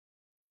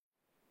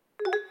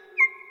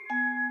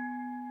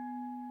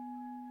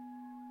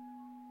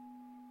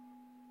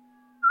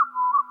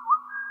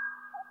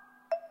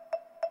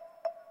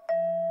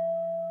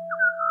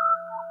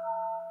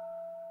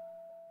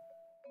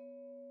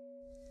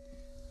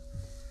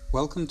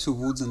Welcome to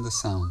Woods and the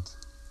Sound,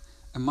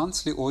 a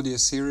monthly audio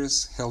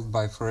series held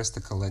by Foresta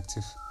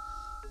Collective,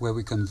 where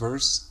we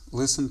converse,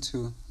 listen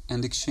to,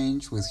 and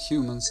exchange with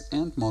humans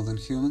and modern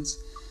humans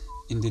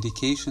in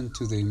dedication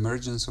to the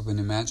emergence of an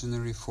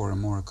imaginary for a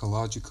more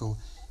ecological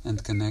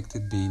and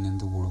connected being in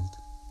the world.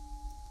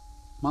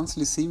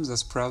 Monthly themes are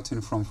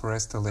sprouting from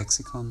Foresta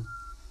Lexicon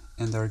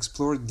and are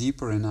explored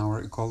deeper in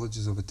our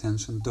Ecologies of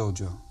Attention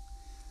Dojo,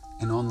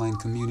 an online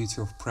community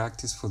of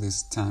practice for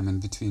this time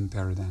and between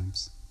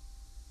paradigms.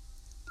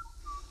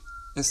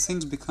 As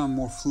things become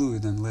more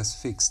fluid and less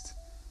fixed,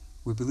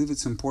 we believe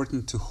it's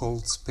important to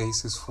hold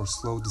spaces for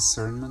slow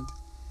discernment,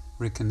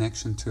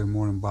 reconnection to a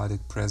more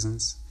embodied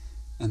presence,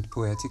 and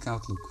poetic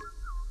outlook.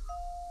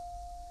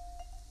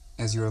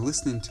 As you are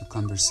listening to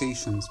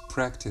conversations,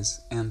 practice,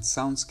 and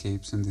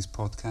soundscapes in this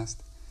podcast,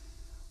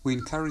 we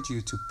encourage you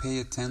to pay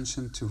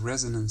attention to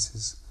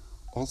resonances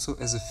also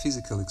as a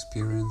physical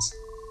experience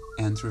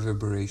and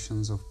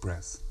reverberations of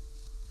breath.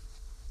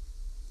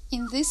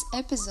 In this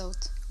episode,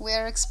 we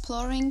are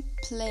exploring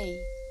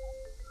play,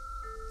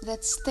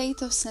 that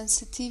state of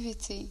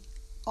sensitivity,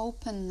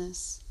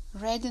 openness,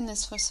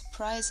 readiness for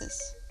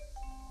surprises,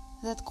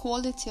 that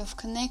quality of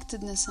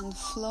connectedness and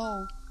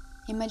flow,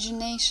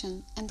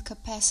 imagination and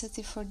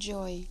capacity for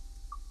joy.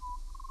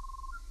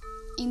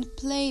 In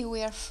play,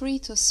 we are free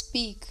to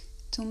speak,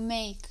 to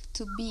make,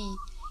 to be,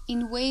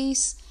 in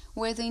ways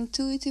where the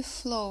intuitive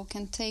flow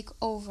can take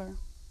over.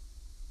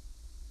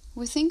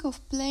 We think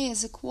of play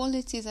as a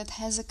quality that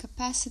has a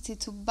capacity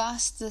to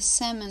bust the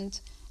cement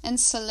and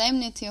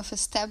solemnity of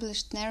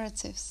established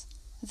narratives,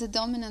 the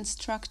dominant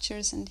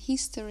structures and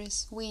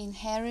histories we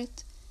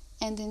inherit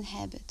and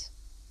inhabit.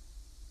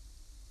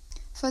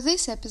 For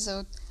this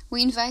episode,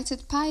 we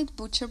invited Pied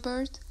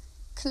Butcherbird,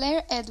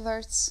 Claire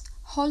Edwards,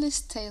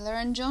 Hollis Taylor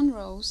and John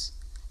Rose,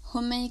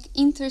 who make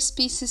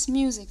interspecies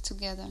music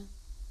together.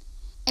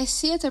 A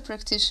theater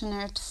practitioner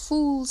at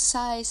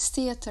full-size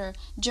theater,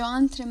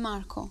 Joanne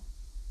Tremarco,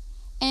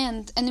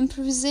 and an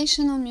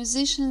improvisational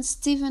musician,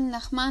 Steven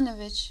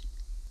Nachmanovich,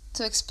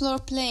 to explore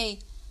play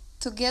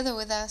together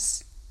with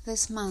us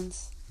this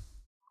month.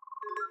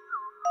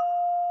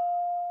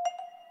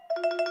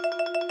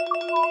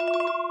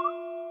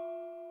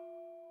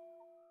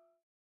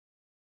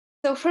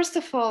 So first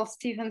of all,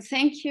 Steven,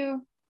 thank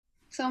you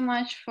so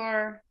much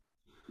for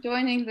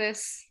joining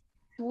this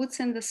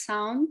Woods and the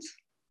Sound.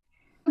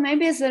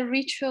 Maybe as a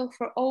ritual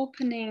for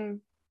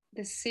opening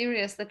this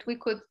series that we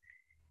could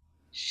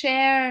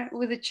share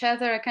with each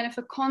other a kind of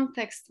a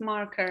context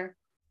marker,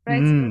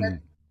 right? So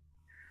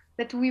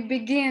that we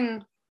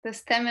begin the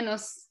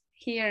Stemenos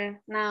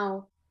here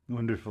now.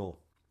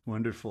 Wonderful,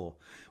 wonderful.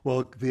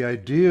 Well, the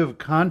idea of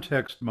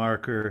context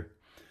marker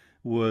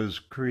was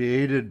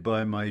created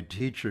by my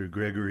teacher,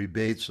 Gregory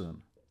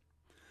Bateson,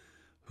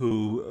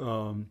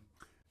 who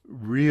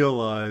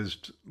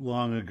realized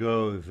long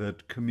ago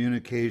that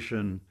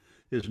communication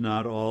is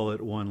not all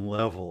at one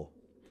level,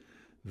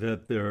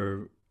 that there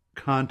are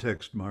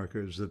context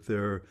markers, that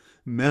there are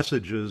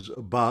messages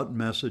about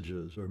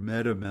messages or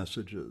meta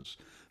messages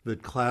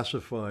that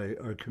classify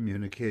our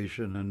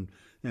communication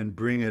and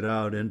bring it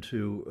out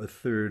into a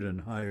third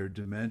and higher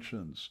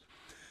dimensions.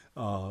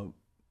 The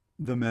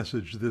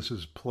message, this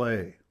is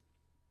play.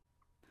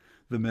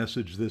 The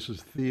message, this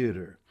is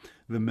theater.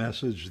 The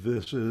message,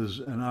 this is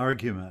an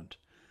argument.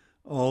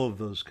 All of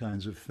those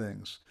kinds of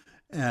things.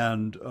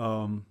 And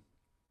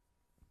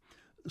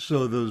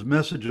so those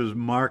messages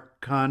mark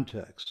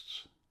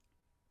contexts.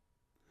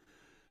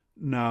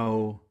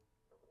 Now,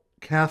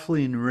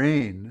 Kathleen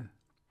Rain,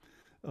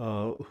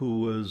 who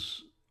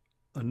was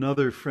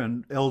another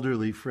friend,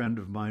 elderly friend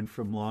of mine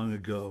from long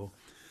ago,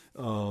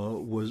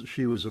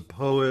 she was a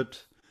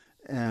poet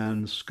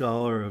and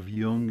scholar of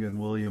Jung and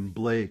William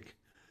Blake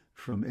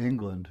from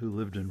England, who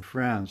lived in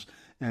France,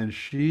 and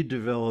she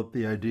developed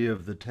the idea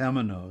of the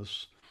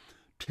temenos,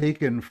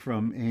 taken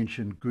from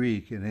ancient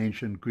Greek. In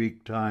ancient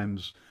Greek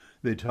times,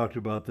 they talked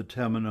about the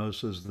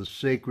temenos as the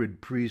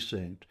sacred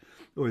precinct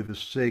or the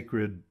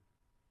sacred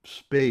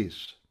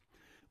space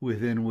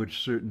within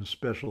which certain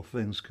special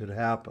things could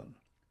happen.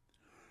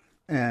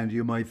 And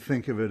you might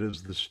think of it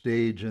as the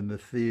stage in the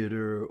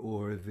theater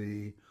or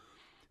the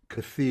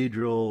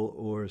cathedral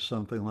or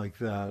something like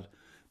that.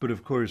 But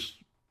of course,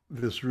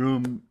 this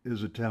room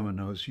is a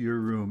temenos, your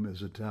room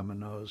is a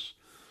temenos.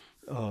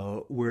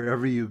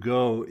 Wherever you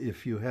go,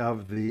 if you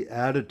have the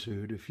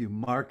attitude, if you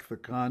mark the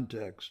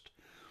context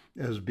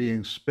as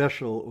being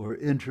special or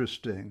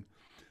interesting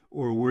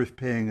or worth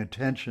paying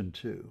attention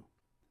to,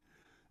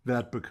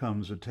 that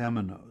becomes a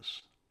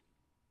temenos.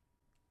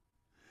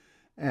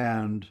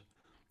 And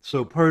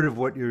so part of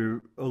what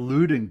you're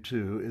alluding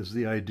to is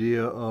the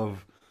idea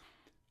of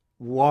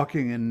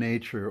walking in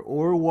nature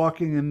or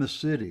walking in the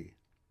city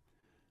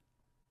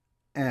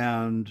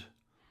and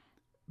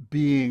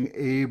being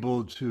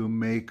able to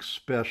make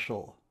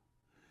special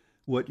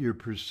what you're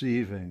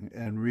perceiving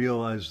and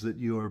realize that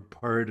you are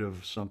part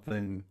of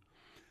something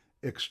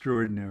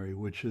extraordinary,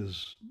 which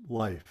is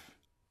life.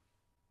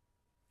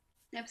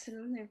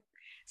 Absolutely.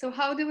 So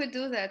how do we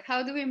do that?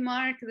 How do we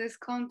mark this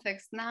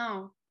context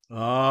now?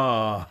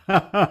 Ah,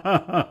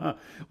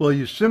 well,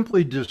 you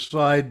simply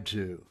decide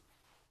to,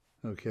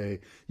 okay?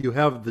 You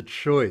have the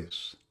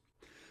choice.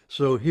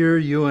 So here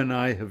you and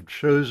I have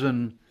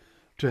chosen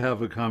to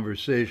have a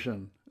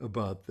conversation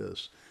about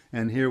this.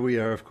 And here we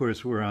are, of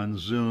course, we're on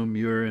Zoom.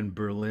 You're in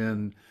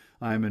Berlin.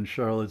 I'm in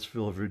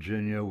Charlottesville,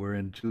 Virginia. We're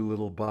in two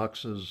little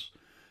boxes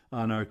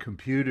on our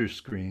computer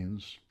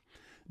screens.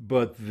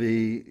 But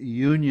the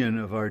union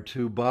of our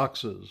two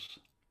boxes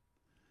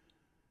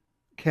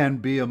can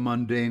be a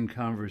mundane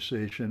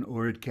conversation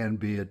or it can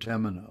be a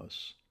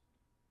temenos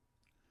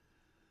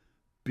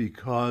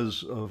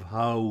because of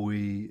how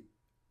we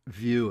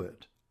view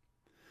it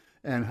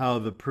and how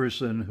the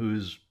person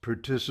who's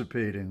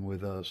participating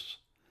with us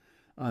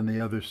on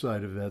the other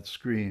side of that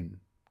screen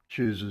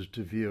chooses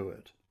to view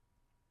it.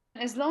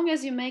 As long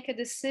as you make a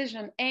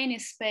decision, any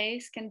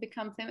space can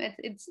become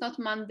it's not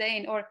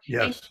mundane, or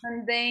any Yes,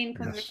 mundane yes,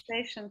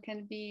 conversation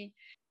can be.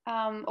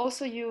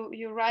 Also,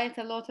 you write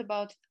a lot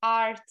about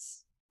art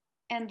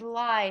and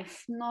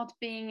life not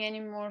being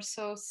anymore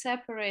so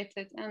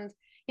separated. And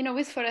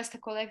with Foresta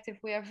Collective,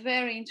 we are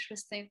very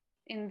interested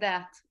in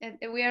that. And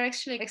we are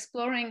actually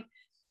exploring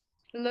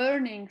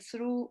learning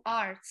through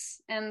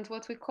arts and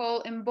what we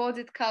call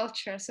embodied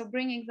culture. So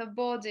bringing the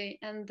body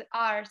and the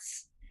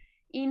arts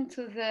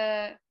into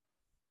the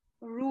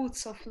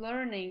roots of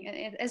learning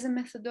as a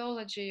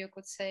methodology, you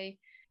could say.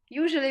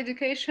 Usually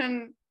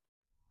education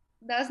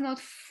does not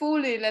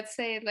fully, let's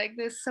say it like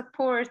this,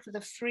 support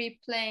the free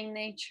playing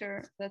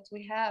nature that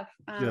we have.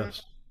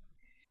 yes.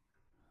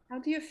 How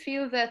do you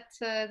feel that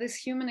this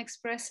human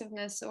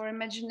expressiveness or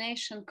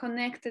imagination,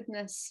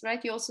 connectedness,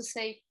 right? You also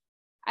say,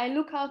 I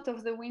look out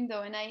of the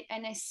window and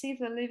I see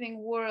the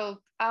living world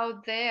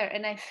out there,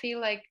 and I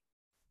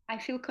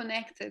feel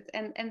connected,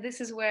 and this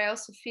is where I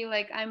also feel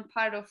like I'm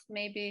part of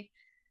maybe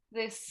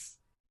this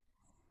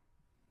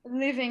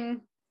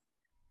living,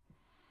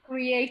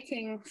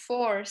 creating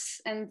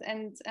force, and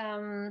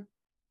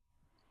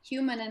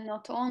human, and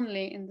not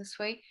only in this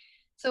way.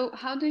 So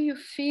how do you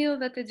feel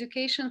that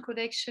education could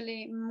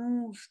actually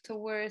move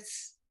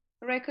towards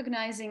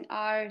recognizing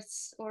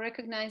arts or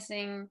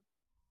recognizing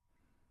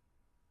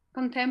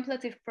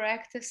contemplative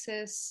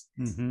practices,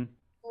 Mm-hmm.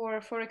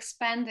 or for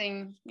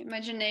expanding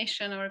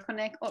imagination, or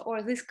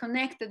or this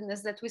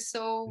connectedness that we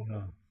so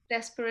Yeah.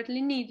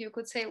 desperately need, you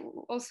could say?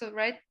 Also,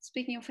 right,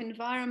 speaking of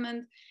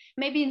environment,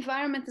 maybe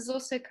environment is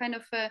also a kind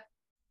of a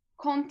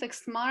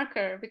context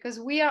marker, because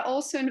we are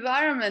also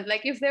environment.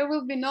 Like, if there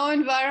will be no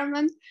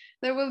environment,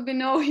 there will be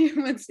no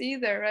humans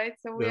either, right?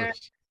 So we are,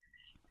 Yes,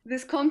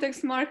 this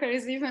context marker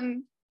is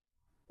even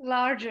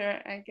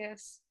larger, I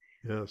guess.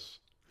 yes.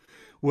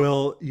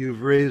 Well,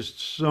 you've raised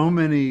so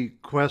many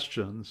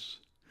questions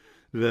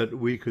that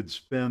we could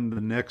spend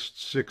the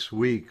next 6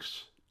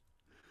 weeks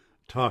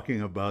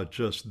talking about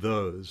just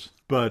those.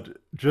 But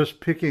just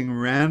picking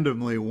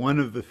randomly one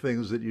of the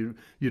things that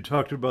you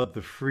talked about,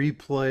 the free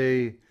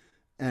play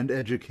and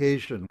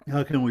education.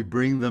 How can we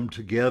bring them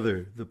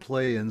together? The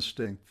play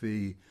instinct,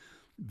 the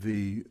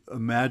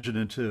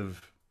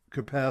imaginative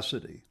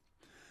capacity.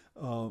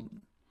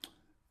 Um,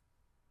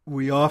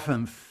 we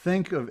often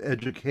think of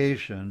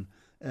education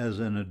as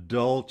an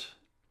adult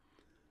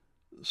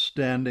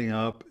standing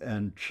up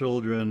and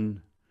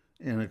children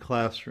in a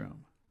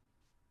classroom.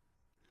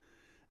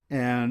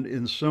 And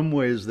in some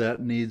ways, that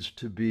needs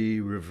to be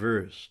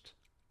reversed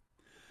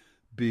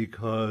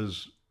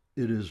because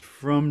it is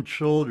from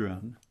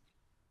children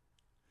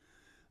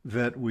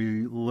that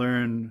we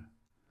learn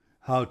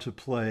how to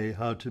play,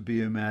 how to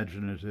be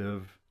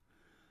imaginative,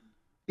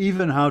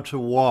 even how to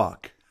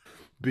walk,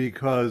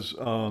 because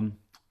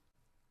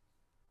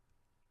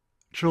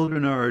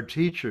children are our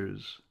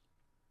teachers,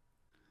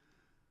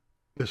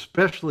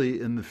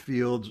 especially in the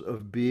fields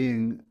of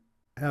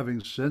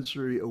having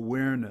sensory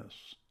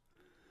awareness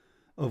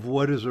of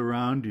what is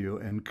around you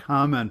and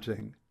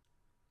commenting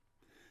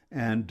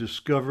and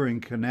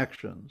discovering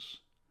connections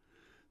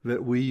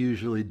that we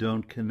usually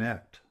don't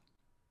connect.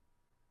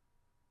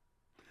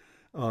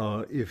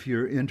 If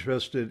you're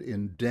interested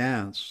in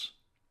dance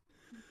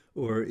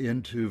or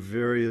into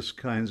various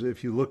kinds,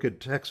 if you look at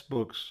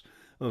textbooks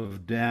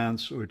of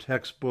dance or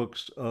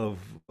textbooks of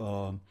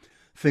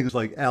things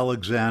like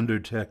Alexander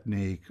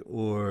Technique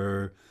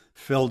or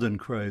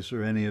Feldenkrais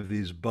or any of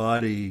these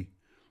body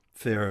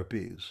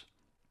therapies,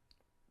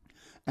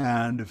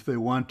 and if they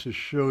want to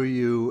show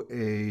you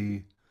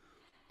a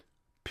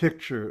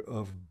picture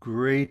of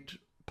great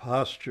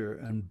posture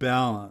and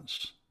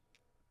balance,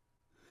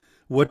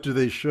 what do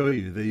they show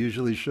you? They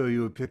usually show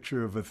you a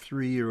picture of a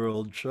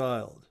 3-year-old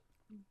child,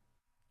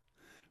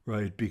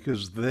 right?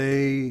 Because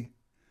they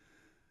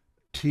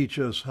teach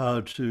us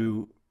how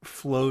to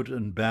float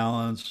and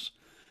balance,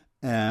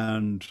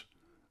 and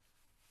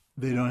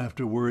they don't have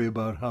to worry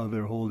about how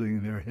they're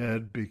holding their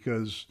head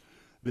because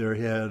their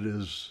head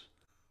is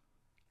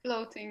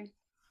Floating.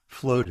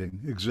 floating.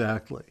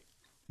 Exactly.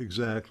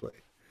 Exactly.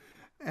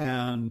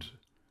 And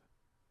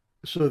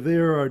so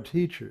there are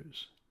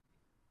teachers.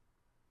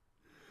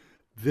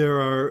 There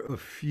are a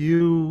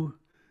few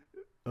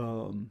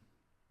um,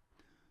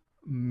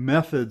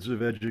 methods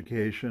of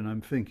education,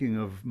 I'm thinking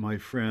of my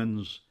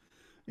friends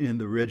in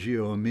the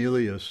Reggio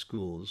Emilia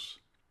schools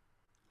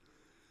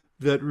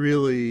that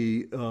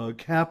really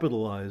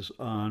capitalize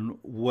on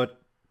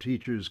what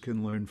teachers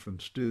can learn from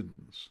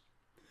students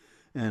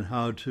and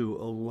how to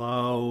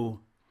allow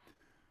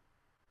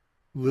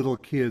little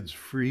kids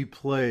free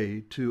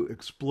play to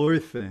explore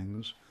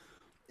things.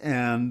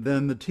 And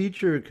then the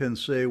teacher can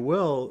say,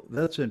 well,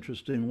 that's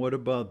interesting. What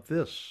about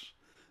this?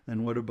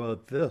 And what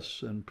about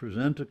this? And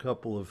present a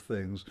couple of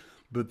things,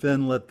 but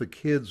then let the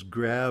kids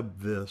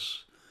grab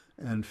this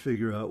and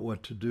figure out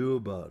what to do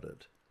about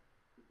it.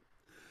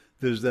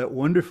 There's that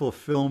wonderful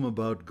film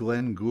about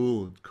Glenn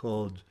Gould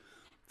called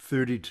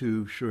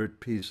 32 Short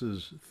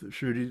Pieces,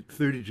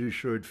 32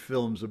 Short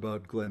Films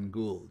about Glenn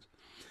Gould.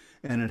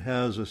 And it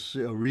has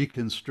a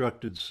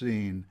reconstructed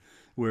scene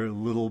where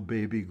little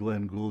baby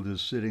Glenn Gould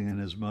is sitting in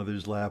his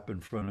mother's lap in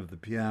front of the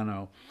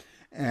piano,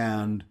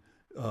 and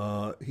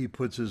he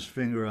puts his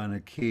finger on a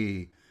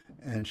key,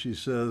 and she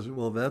says,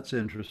 "Well, that's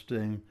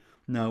interesting.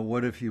 Now,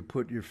 what if you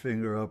put your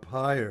finger up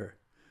higher?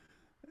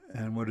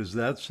 And what does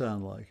that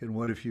sound like? And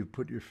what if you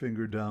put your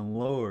finger down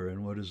lower?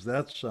 And what does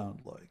that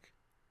sound like?"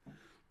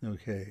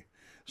 Okay,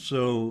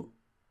 so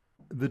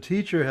the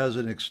teacher has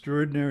an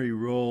extraordinary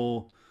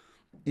role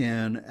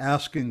in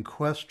asking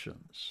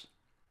questions,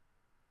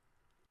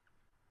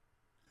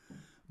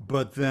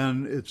 but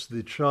then it's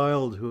the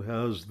child who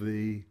has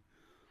the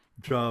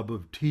job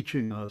of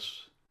teaching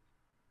us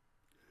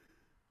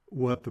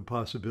what the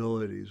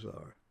possibilities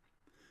are,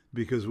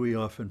 because we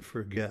often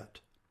forget.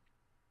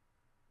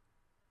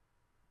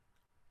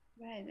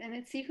 Right, and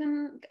it's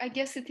even, I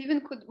guess it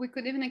even could, we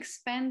could even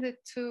expand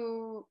it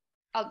to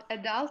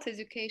adult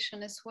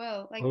education as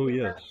well. Like Oh,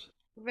 we're yes.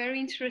 very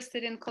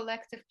interested in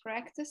collective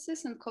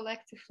practices and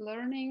collective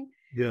learning,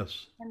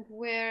 Yes. and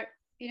where,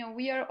 you know,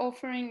 we are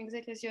offering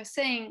exactly as you're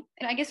saying,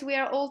 and I guess we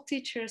are all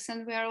teachers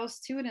and we are all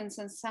students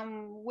in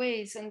some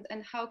ways, and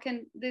how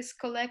can this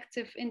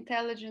collective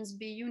intelligence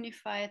be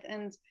unified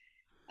and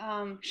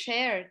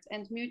shared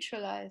and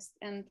mutualized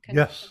and kind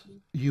of Yes.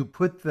 You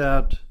put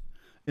that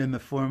in the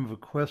form of a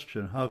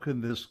question. How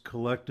can this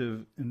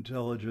collective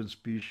intelligence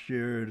be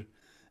shared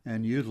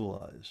and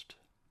utilized?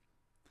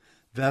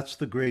 That's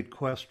the great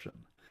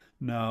question.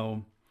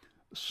 Now,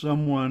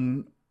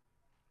 someone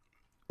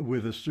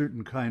with a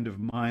certain kind of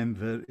mind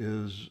that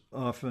is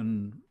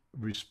often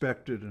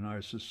respected in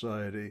our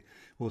society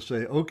will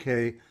say,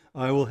 okay,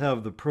 I will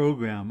have the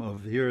program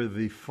of here are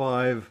the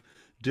 5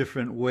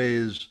 different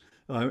ways,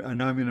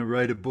 and I'm going to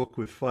write a book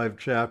with 5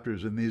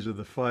 chapters, and these are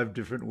the 5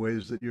 different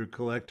ways that your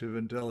collective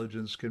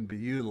intelligence can be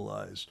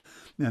utilized.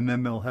 And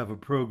then they'll have a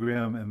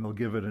program and they'll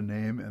give it a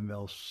name and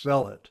they'll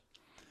sell it.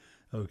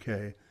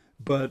 Okay.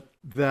 But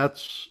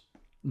that's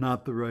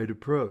not the right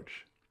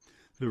approach.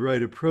 The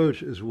right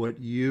approach is what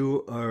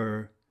you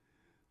are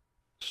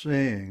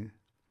saying,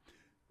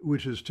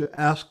 which is to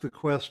ask the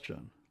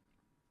question.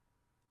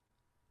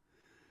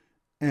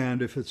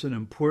 And if it's an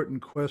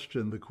important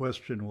question, the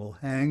question will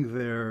hang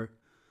there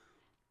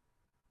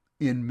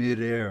in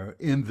midair,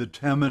 in the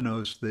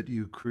temenos that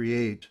you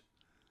create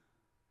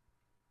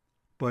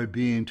by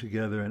being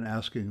together and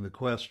asking the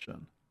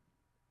question.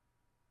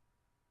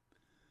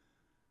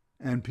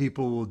 And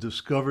people will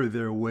discover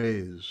their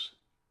ways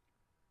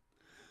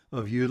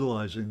of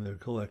utilizing their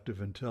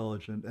collective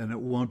intelligence, and it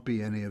won't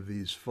be any of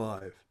these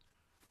 5.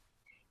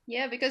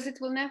 Yeah, because it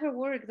will never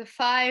work. The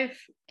 5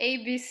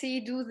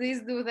 ABC, do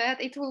this, do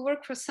that. It will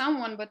work for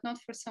someone, but not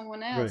for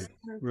someone else.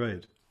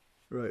 Right,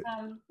 right, right.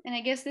 And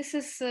I guess this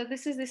is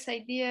this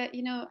idea.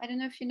 You know, I don't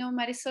know if you know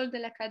Marisol de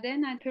la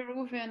Cadena, a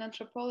Peruvian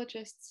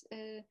anthropologist.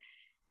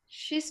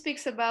 She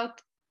speaks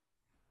about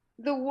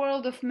the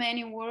world of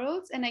many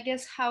worlds, and I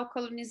guess how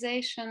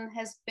colonization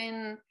has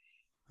been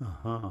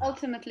Uh-huh.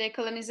 ultimately a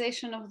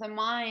colonization of the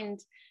mind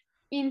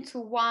into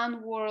one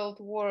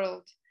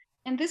world.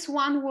 And this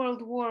one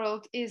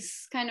world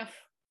is kind of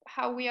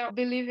how we are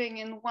believing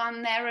in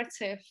one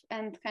narrative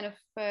and kind of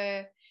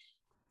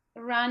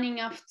running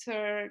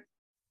after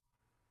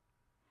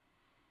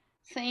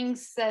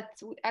things that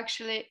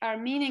actually are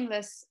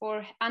meaningless or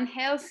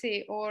unhealthy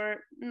or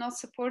not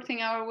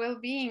supporting our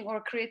well-being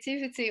or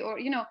creativity, or,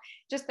 you know,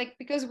 just like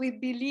because we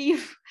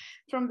believe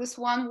from this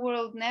one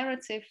world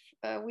narrative,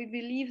 we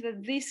believe that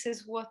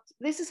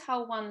this is how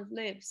one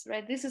lives,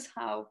 right? This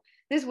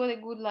is what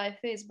a good life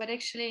is. But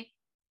actually,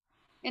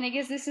 and I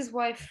guess this is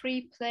why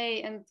free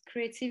play and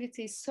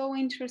creativity is so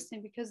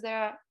interesting, because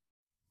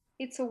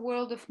it's a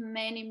world of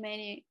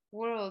many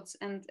worlds.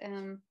 And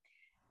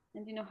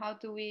you know, how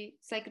do we,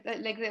 it's like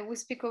we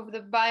speak of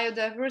the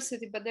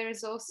biodiversity, but there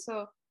is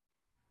also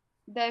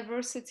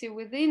diversity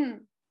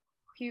within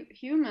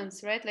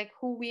humans, right? Like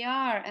who we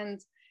are and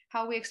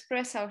how we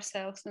express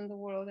ourselves in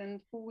the world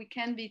and who we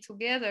can be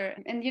together.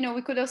 And you know,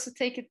 we could also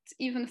take it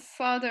even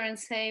further and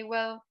say,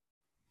 well,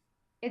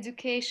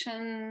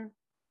 education,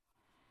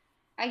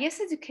 I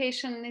guess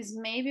education is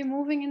maybe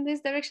moving in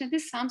this direction. At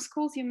least some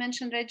schools, you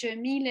mentioned Reggio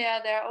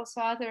Emilia, there are also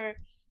other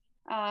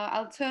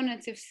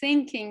alternative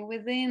thinking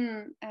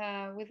within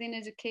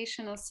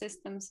educational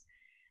systems.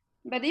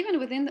 but even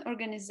within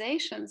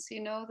organizations,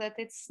 you know, that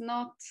it's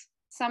not,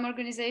 some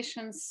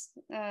organizations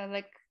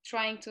like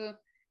trying to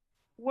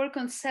work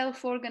on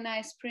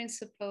self-organized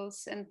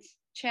principles and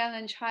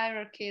challenge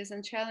hierarchies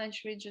and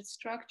challenge rigid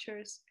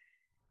structures.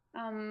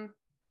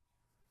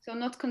 So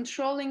not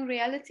controlling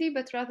reality,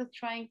 but rather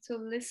trying to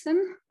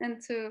listen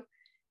and to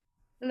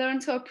learn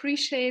to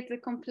appreciate the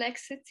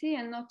complexity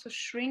and not to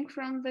shrink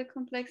from the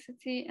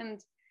complexity, and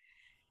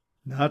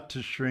Not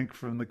to shrink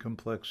from the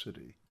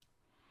complexity.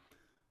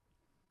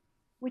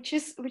 which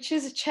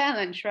is a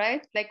challenge,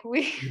 right? Like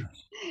we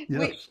Yes.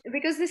 we, Yes.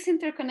 because this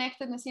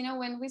interconnectedness, you know,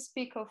 when we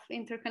speak of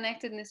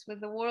interconnectedness with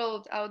the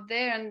world out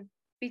there and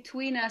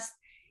between us,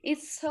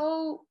 it's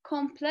so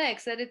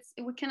complex that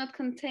we cannot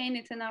contain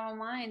it in our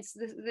minds.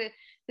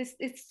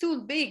 It's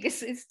too big,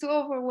 it's too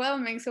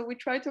overwhelming, so we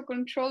try to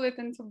control it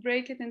and to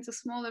break it into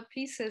smaller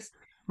pieces.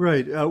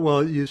 Right.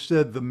 Well, you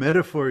said the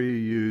metaphor you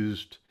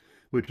used,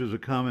 which is a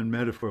common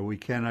metaphor, we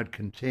cannot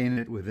contain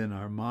it within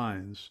our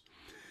minds.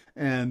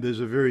 And there's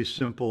a very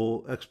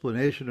simple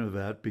explanation of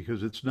that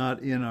because it's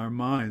not in our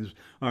minds.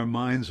 Our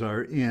minds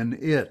are in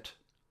it.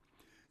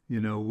 You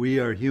know, we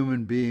are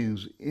human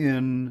beings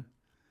in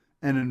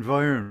an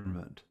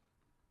environment.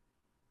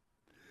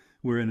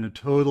 We're in a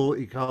total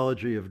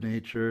ecology of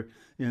nature,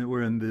 and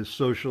we're in the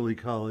social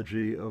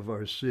ecology of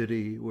our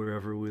city,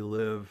 wherever we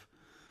live.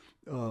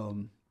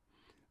 Um,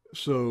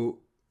 so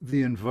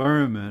the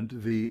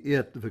environment,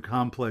 the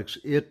complex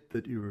it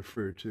that you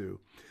refer to,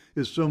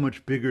 is so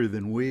much bigger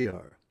than we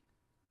are.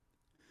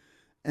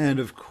 And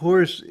of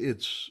course,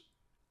 it's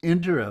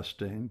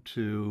interesting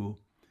to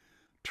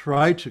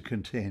try to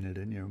contain it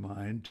in your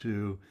mind,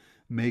 to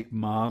make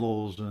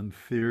models and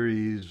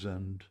theories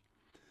and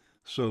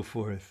so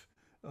forth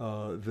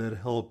that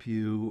help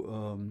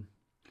you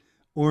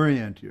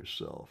orient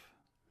yourself.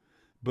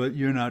 But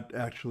you're not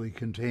actually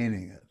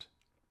containing it,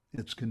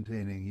 it's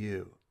containing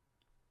you.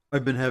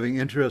 I've been having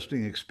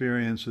interesting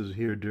experiences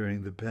here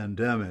during the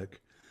pandemic.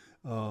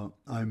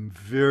 I'm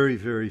very,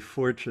 very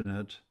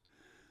fortunate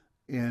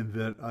in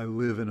that I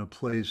live in a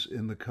place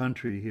in the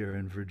country here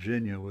in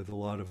Virginia with a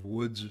lot of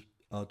woods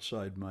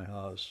outside my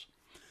house.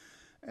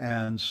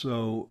 And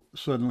so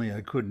suddenly I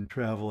couldn't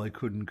travel, I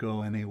couldn't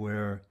go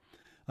anywhere,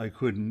 I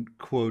couldn't,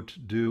 quote,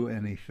 do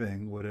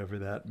anything, whatever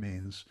that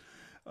means.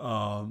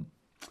 Um,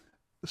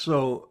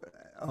 so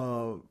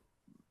uh,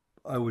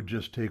 I would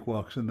just take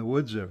walks in the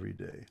woods every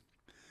day.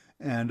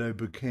 And I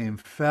became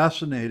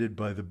fascinated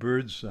by the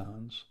bird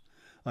sounds.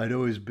 I'd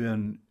always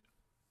been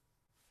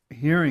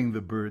hearing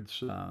the bird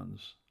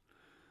sounds,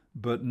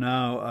 but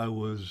now I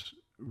was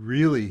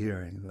really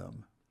hearing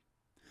them.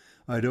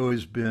 I'd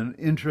always been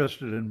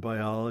interested in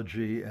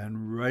biology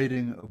and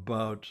writing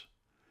about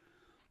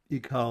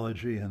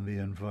ecology and the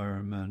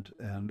environment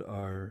and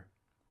our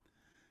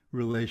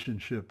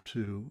relationship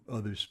to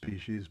other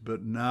species.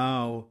 But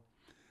now,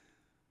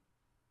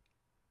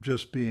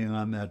 just being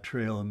on that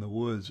trail in the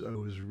woods, I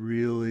was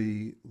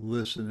really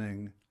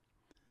listening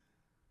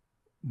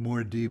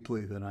more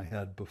deeply than I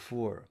had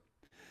before.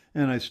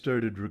 And I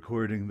started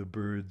recording the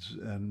birds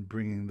and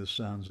bringing the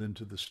sounds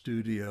into the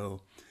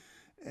studio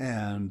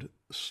and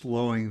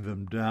slowing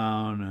them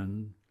down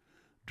and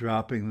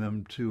dropping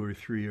them 2 or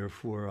 3 or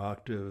 4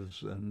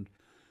 octaves and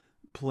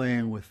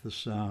playing with the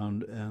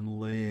sound and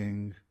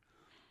laying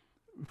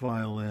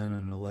violin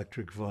and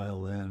electric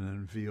violin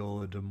and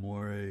viola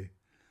d'amore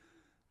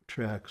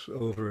tracks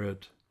over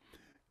it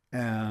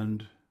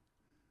and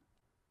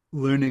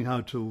learning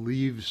how to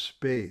leave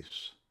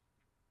space.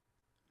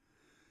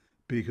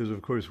 Because,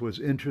 of course, what's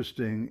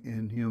interesting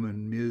in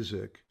human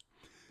music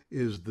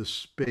is the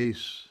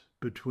space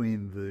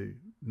between the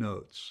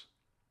notes.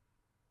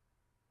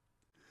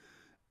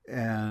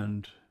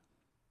 And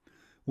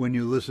when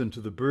you listen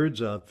to the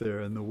birds out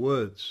there in the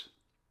woods,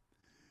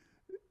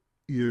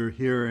 you're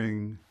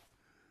hearing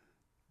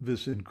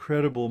this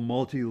incredible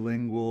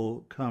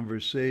multilingual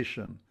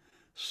conversation,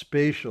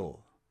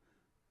 spatial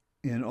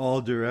in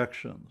all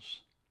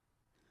directions,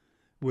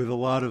 with a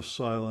lot of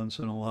silence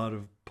and a lot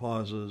of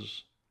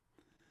pauses.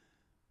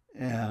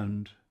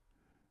 And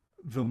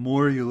the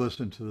more you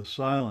listen to the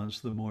silence,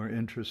 the more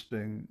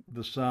interesting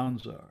the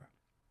sounds are.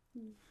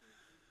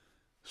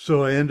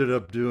 So I ended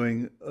up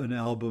doing an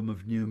album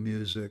of new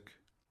music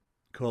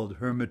called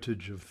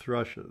Hermitage of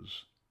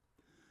Thrushes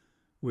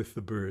with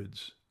the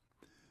birds.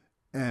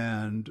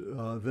 And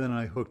then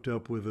I hooked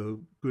up with a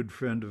good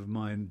friend of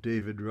mine,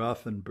 David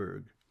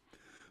Rothenberg,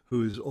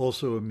 who is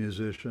also a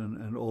musician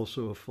and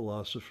also a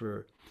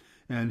philosopher.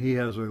 And he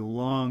has a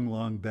long,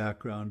 long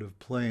background of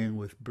playing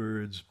with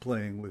birds,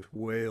 playing with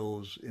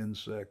whales,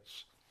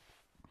 insects,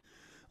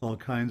 all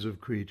kinds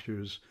of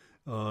creatures.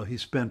 He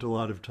spent a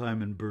lot of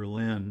time in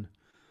Berlin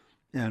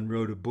and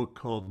wrote a book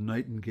called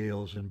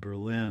Nightingales in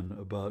Berlin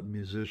about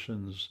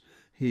musicians,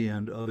 he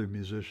and other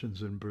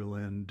musicians in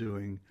Berlin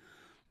doing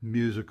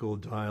musical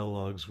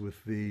dialogues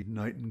with the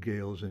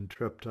nightingales in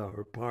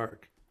Treptower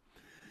Park.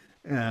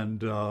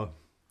 And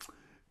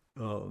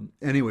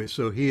anyway,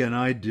 so he and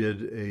I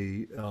did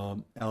a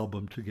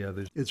album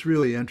together. It's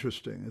really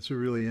interesting. It's a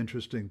really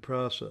interesting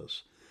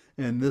process.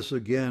 And this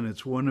again,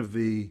 it's one of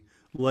the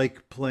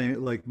like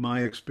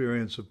my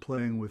experience of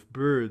playing with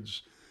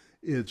birds.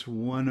 It's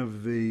one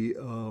of the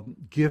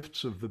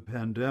gifts of the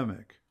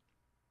pandemic.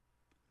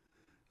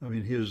 I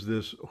mean, here's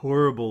this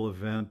horrible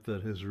event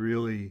that has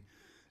really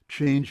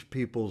changed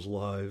people's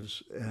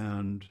lives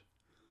and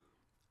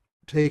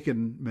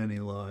taken many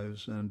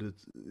lives, and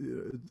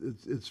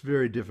it's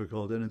very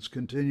difficult, and it's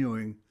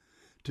continuing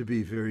to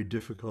be very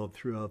difficult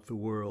throughout the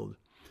world.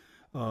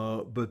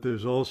 But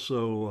there's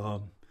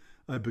also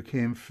I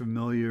became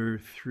familiar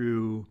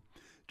through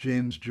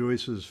James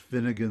Joyce's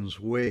Finnegan's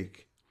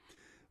Wake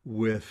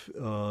with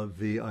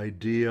the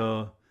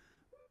idea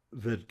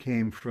that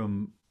came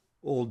from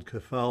old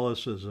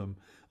Catholicism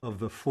of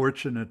the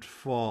fortunate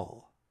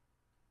fall.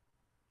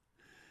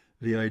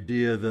 The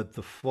idea that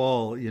the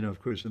fall,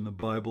 of course, in the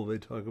Bible, they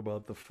talk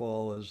about the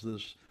fall as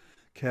this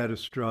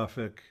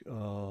catastrophic,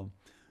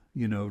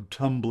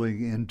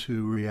 tumbling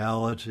into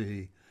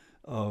reality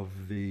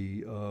of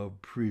the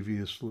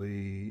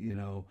previously,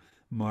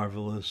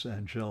 marvelous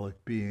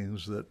angelic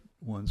beings that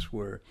once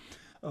were.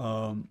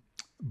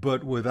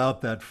 But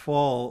without that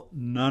fall,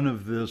 none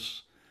of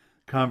this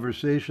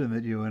conversation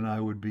that you and I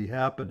would be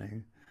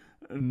happening.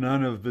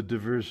 None of the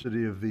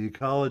diversity of the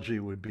ecology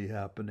would be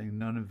happening.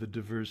 None of the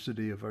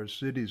diversity of our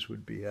cities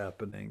would be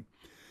happening.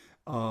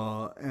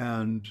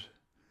 And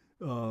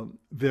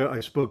there, I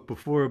spoke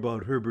before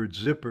about Herbert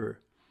Zipper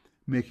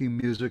making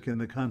music in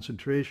the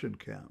concentration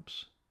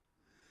camps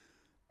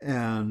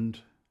and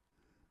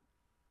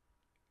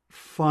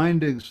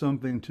finding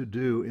something to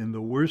do in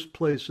the worst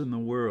place in the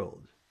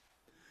world,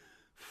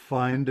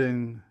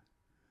 finding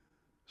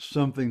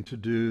something to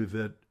do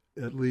that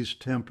at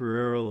least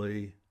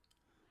temporarily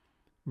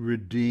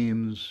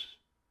redeems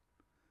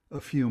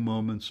a few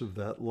moments of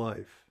that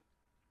life.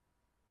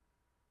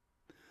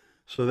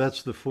 So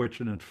that's the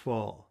fortunate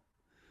fall.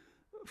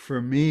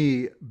 For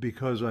me,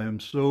 because I am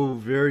so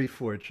very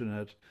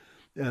fortunate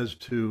as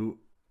to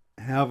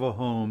have a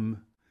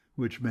home,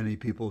 which many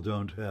people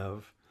don't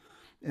have,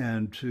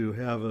 and to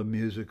have a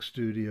music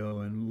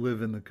studio and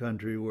live in the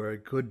country where I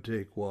could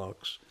take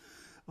walks,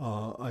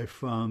 I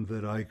found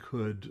that I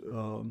could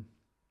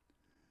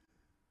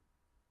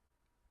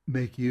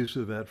make use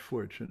of that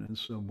fortune in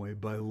some way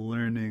by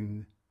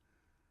learning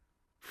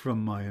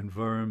from my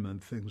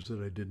environment things that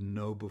I didn't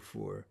know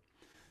before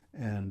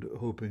and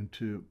hoping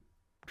to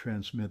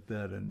transmit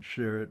that and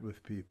share it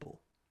with people.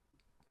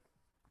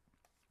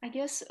 I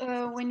guess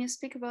when you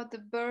speak about the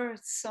bird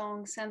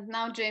songs and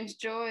now James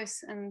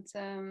Joyce, and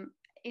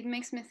it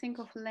makes me think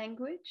of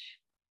language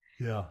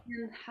Yeah.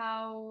 and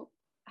how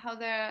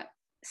there are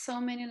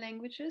so many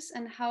languages,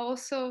 and how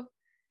also,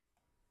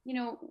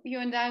 you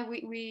and I,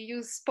 we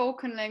use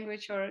spoken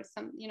language or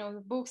some,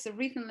 the books, the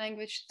written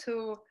language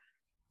to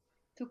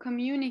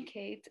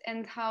communicate,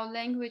 and how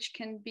language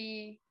can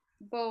be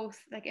both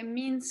like a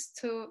means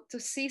to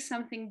see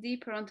something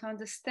deeper and to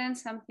understand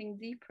something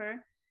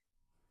deeper,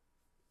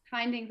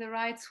 finding the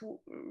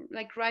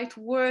right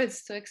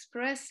words to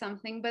express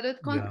something, but it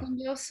Yeah. can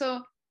be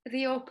also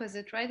the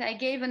opposite, right? I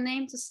gave a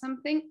name to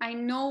something, I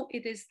know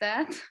it is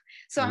that,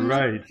 so I'm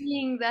not Right.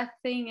 seeing that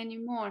thing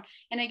anymore.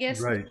 And I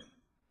guess Right.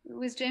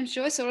 with James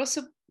Joyce, or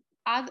also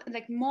other,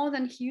 like more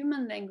than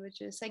human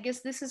languages, I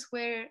guess this is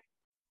where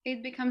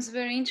it becomes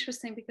very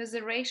interesting, because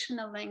the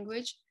rational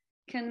language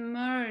can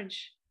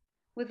merge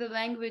with the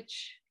language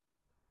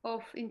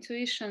of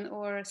intuition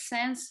or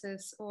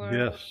senses or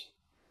Yes.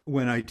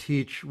 When I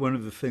teach, one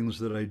of the things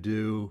that I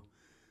do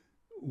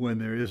when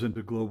there isn't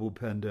a global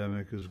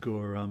pandemic is go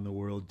around the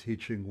world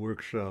teaching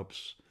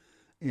workshops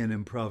in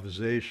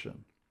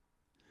improvisation.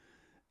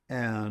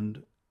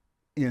 And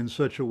in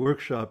such a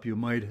workshop, you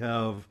might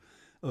have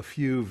a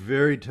few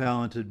very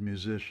talented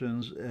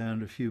musicians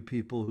and a few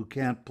people who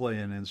can't play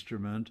an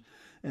instrument,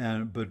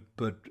 and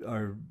but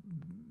are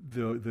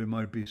there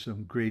might be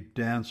some great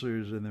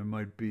dancers and there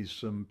might be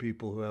some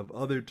people who have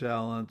other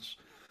talents.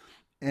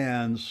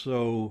 And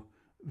so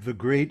the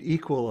great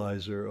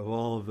equalizer of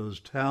all of those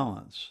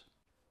talents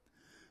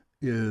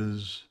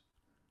is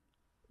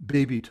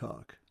baby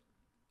talk,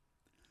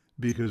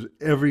 because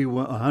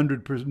everyone,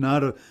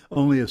 100%,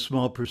 only a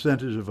small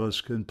percentage of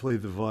us can play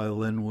the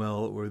violin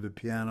well or the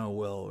piano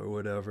well or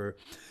whatever,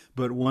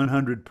 but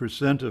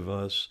 100% of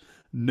us,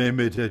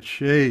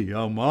 Nemetache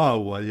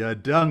Yamawa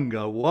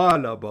Yadanga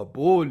Wala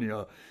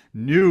Babonia,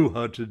 knew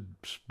how to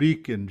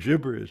speak in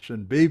gibberish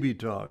and baby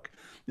talk,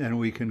 and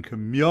we can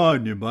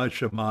communicate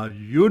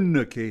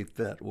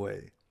that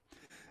way.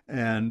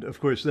 And of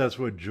course, that's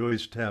what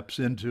Joyce taps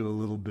into a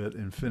little bit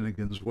in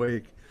Finnegan's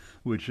Wake,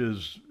 which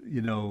is,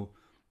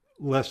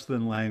 less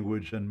than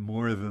language and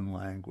more than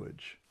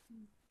language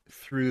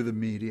through the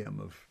medium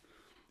of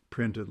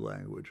printed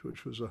language,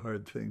 which was a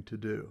hard thing to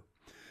do.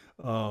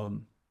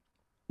 Um,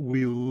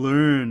 we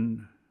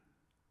learn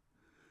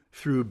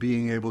through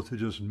being able to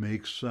just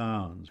make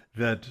sounds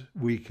that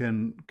we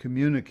can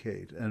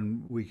communicate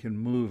and we can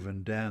move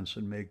and dance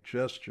and make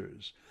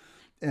gestures,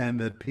 and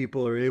that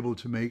people are able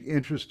to make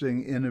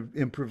interesting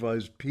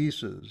improvised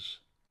pieces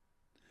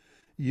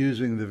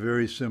using the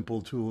very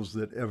simple tools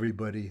that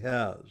everybody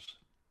has.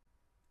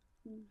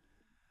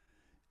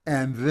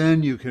 And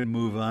then you can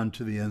move on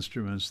to the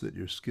instruments that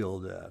you're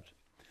skilled at.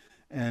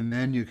 And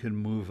then you can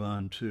move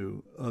on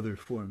to other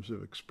forms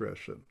of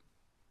expression.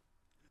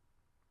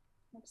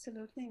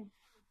 Absolutely.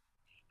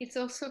 It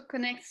also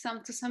connects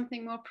to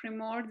something more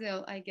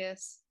primordial, I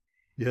guess.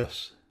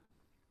 Yes.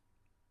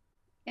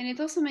 And it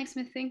also makes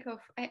me think of,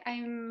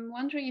 I'm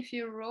wondering if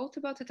you wrote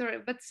about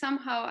it, but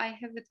somehow I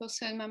have it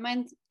also in my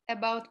mind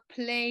about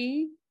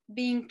play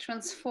being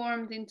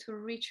transformed into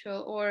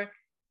ritual, or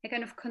a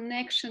kind of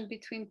connection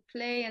between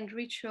play and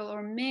ritual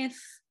or myth,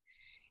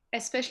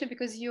 especially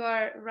because you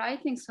are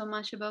writing so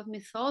much about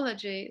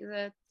mythology,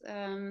 that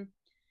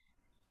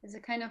is a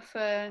kind of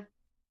a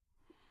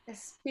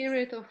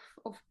spirit of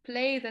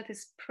play that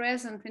is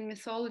present in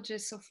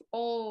mythologies of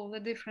all the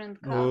different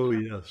Oh,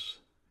 cultures.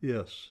 yes.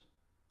 Yes.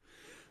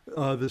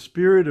 The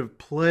spirit of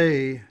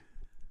play.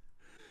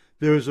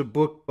 There's a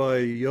book by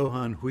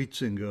Johan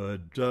Huizinga, a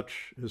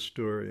Dutch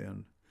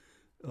historian,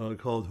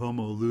 called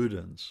Homo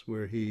Ludens,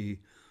 where he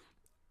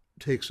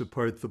takes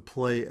apart the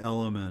play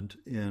element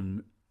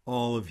in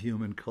all of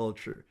human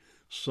culture: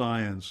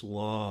 science,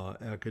 law,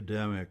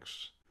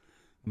 academics,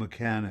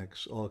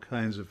 mechanics, all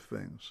kinds of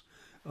things.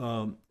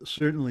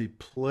 Certainly,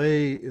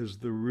 play is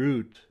the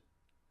root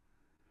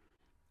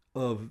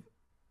of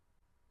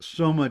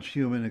so much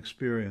human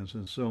experience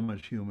and so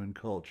much human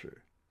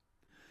culture.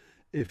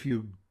 If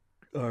you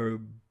are a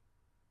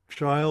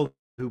child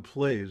who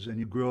plays and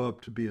you grow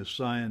up to be a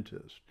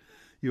scientist,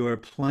 you are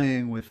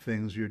playing with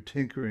things, you're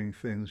tinkering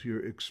things,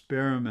 you're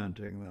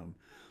experimenting them,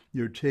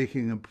 you're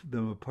taking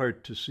them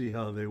apart to see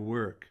how they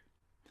work.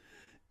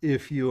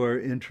 If you are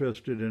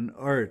interested in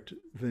art,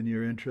 then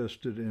you're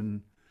interested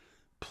in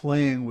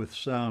playing with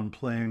sound,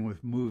 playing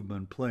with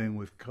movement, playing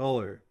with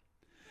color.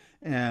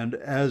 And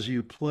as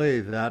you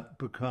play, that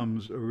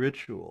becomes a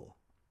ritual.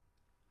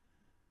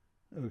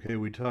 Okay,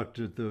 we talked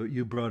at the,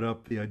 you brought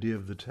up the idea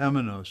of the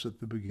temenos at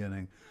the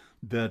beginning,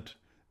 that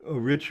a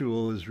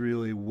ritual is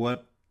really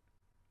what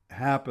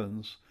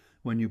happens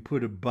when you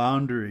put a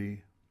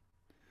boundary,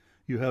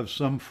 you have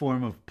some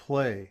form of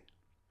play,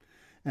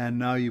 and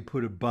now you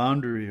put a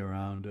boundary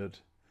around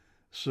it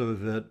so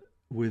that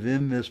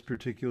within this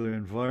particular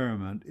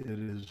environment, it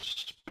is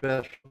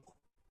special,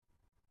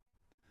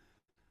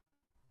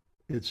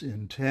 it's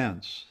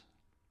intense.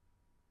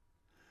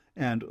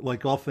 And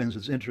like all things,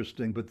 it's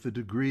interesting, but the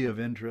degree of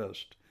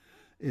interest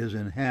is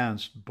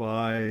enhanced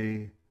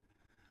by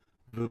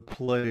the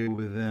play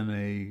within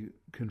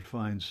a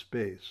confined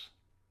space.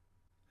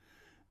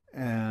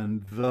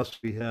 And thus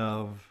we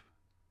have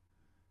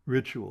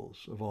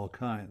rituals of all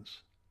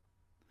kinds: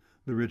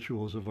 the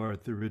rituals of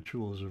art, the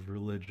rituals of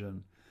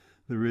religion,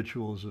 the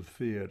rituals of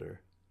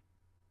theater,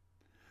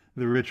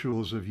 the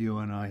rituals of you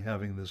and I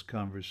having this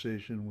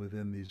conversation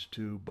within these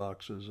two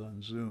boxes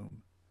on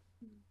Zoom.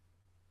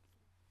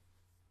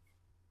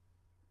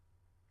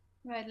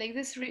 Right, like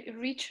this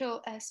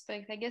ritual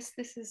aspect. I guess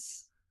this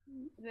is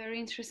very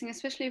interesting,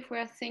 especially if we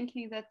are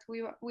thinking that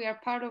we are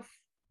part of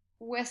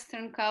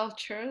Western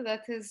culture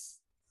that is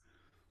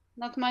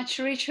not much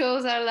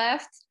rituals are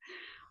left,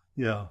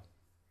 Yeah,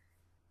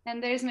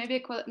 and there is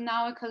maybe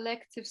now a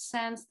collective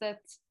sense that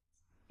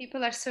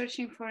people are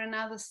searching for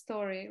another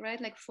story,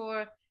 right? Like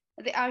for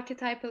the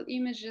archetypal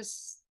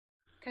images,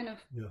 kind of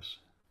yes,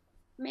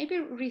 maybe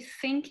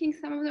rethinking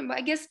some of them. But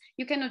I guess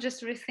you cannot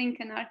just rethink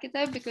an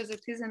archetype because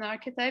it is an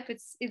archetype.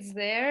 It's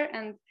there,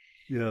 and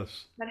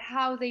yes, but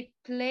how they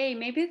play,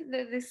 maybe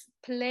this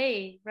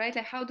play, right?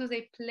 Like how do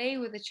they play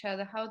with each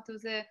other? How do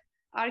the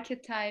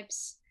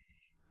archetypes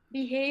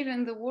behave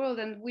in the world,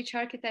 and which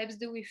archetypes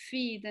do we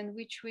feed and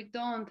which we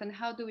don't, and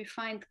how do we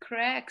find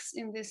cracks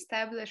in the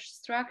established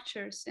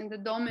structures, in the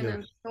yes,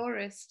 dominant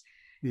stories,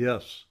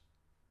 yes.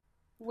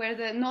 where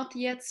the not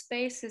yet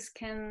spaces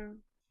can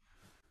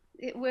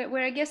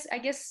where I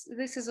guess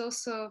this is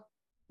also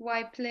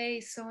why play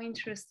is so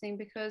interesting,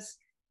 because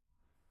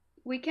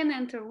we can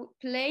enter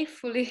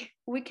playfully,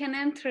 we can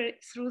enter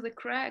through the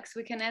cracks,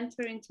 we can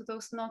enter into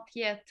those not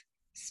yet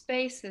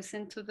spaces,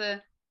 into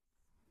the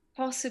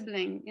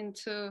possibling,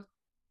 into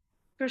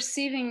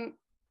perceiving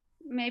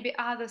maybe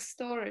other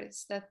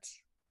stories that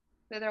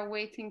are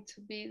waiting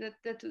to be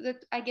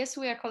that I guess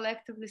we are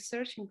collectively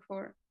searching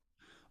for.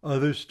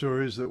 Other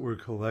stories that we're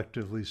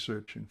collectively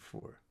searching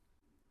for.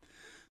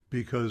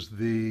 Because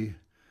the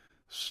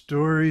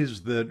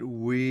stories that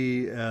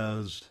we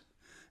as,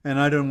 and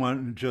I don't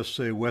want to just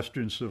say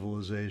Western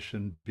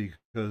civilization,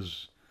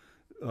 because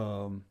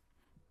um,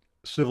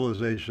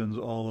 civilizations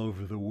all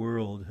over the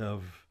world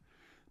have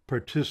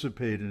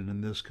participated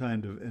in this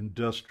kind of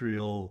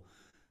industrial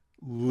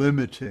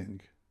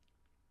limiting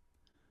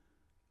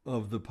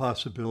of the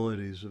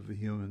possibilities of the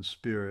human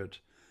spirit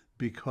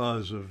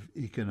because of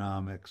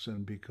economics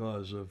and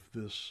because of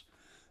this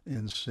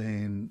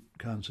insane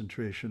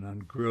concentration on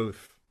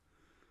growth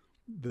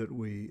that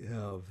we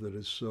have that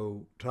is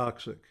so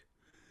toxic.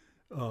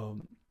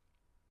 Um,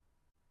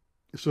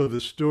 so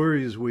the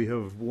stories, we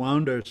have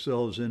wound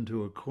ourselves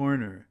into a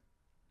corner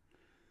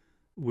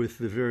with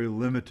the very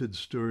limited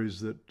stories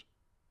that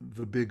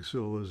the big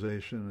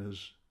civilization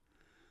is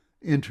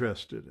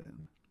interested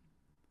in.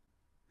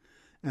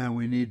 And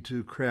we need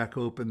to crack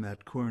open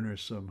that corner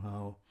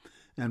somehow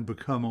and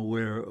become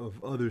aware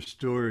of other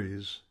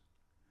stories.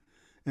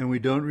 And we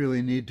don't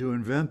really need to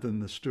invent them.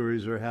 The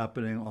stories are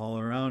happening all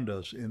around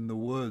us in the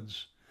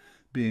woods,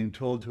 being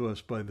told to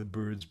us by the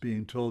birds,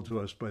 being told to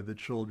us by the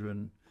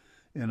children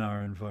in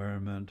our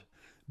environment,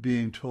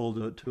 being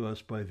told to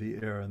us by the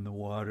air and the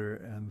water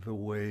and the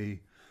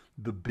way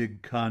the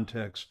big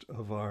context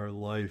of our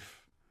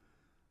life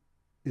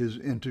is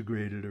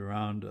integrated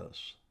around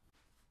us.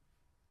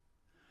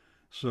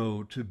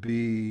 So to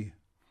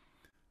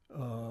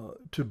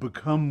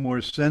become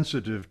more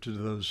sensitive to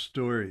those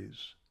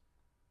stories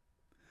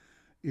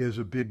is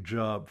a big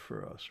job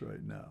for us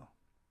right now.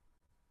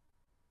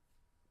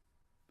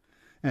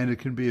 And it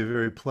can be a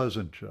very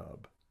pleasant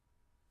job.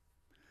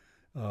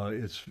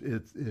 It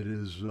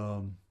is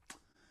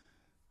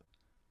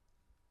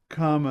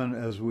common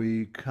as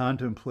we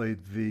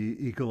contemplate the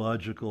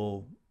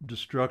ecological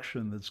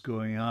destruction that's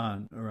going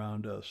on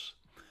around us.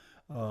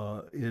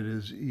 It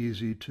is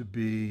easy to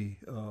be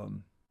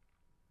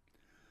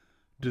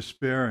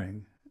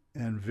despairing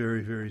and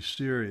very, very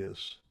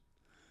serious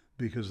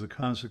because the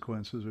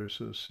consequences are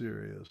so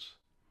serious.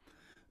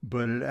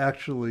 But it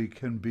actually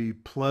can be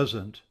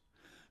pleasant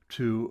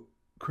to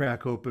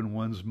crack open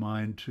one's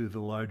mind to the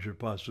larger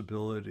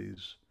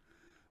possibilities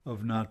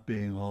of not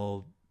being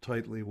all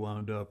tightly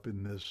wound up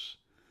in this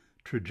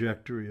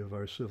trajectory of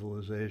our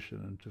civilization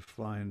and to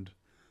find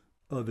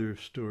other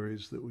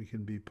stories that we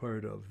can be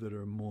part of that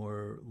are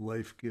more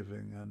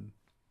life-giving and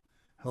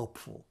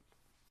helpful.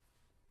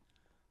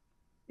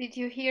 Did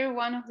you hear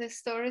one of the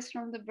stories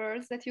from the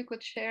birds that you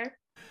could share?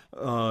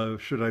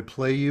 Should I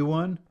play you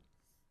one?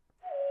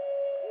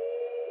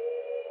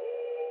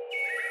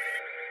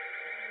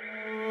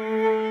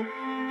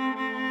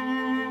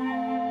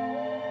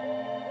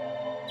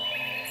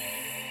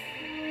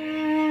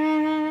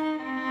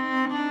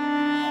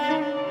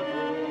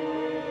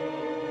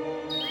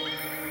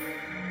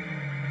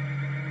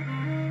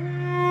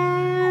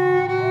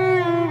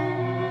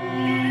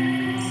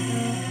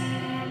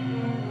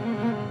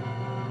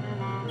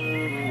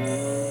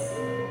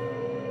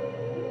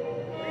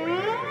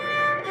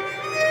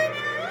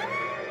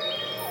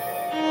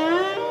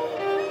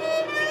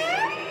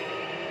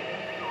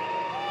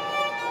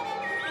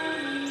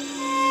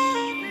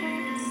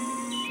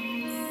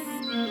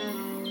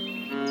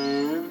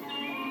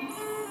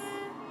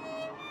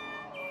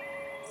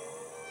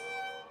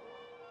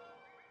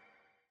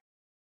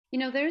 You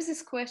know, there is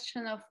this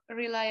question of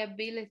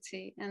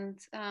reliability, and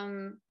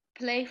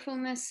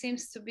playfulness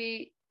seems to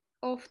be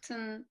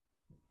often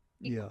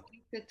Yeah,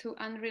 equated to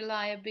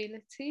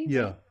unreliability.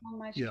 yeah, Like, how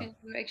much yeah. can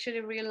you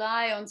actually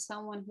rely on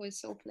someone who is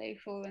so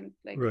playful and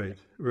like, Right,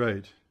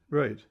 right,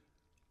 right.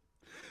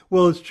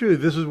 Well, it's true.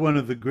 This is one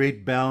of the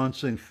great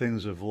balancing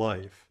things of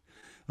life.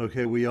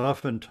 Okay, we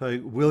often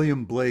take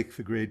William Blake,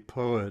 the great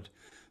poet,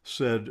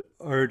 said,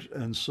 art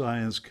and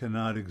science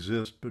cannot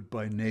exist but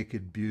by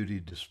naked beauty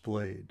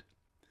displayed.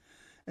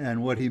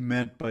 And what he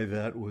meant by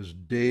that was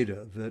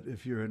data, that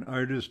if you're an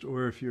artist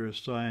or if you're a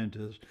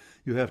scientist,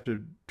 you have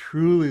to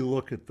truly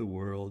look at the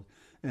world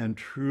and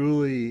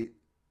truly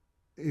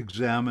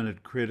examine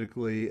it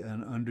critically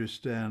and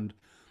understand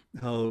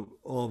how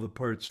all the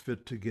parts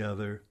fit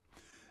together.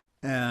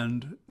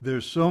 And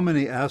there's so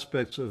many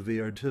aspects of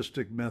the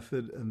artistic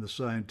method and the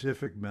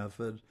scientific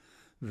method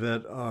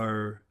that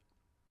are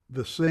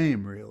the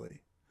same, really.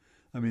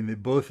 I mean, they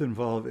both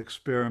involve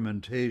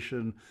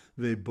experimentation.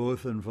 They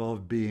both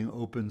involve being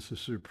open to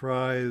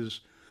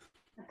surprise.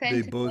 They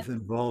authentic. both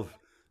involve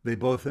they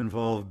both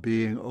involve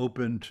being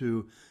open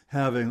to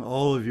having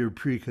all of your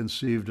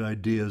preconceived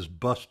ideas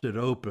busted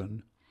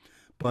open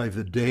by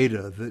the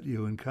data that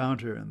you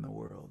encounter in the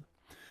world.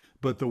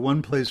 But the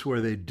one place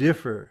where they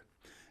differ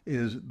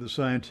is the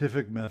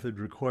scientific method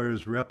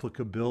requires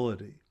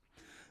replicability.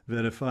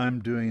 That if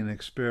I'm doing an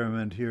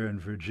experiment here in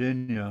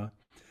Virginia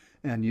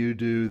and you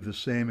do the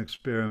same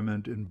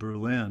experiment in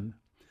Berlin,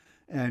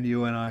 and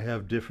you and I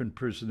have different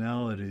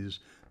personalities,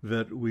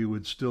 that we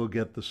would still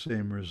get the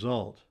same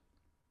result.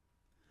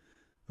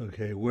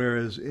 Okay,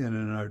 whereas in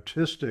an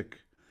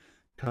artistic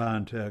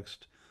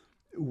context,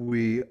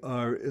 we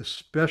are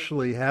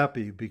especially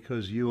happy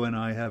because you and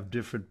I have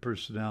different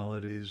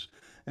personalities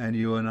and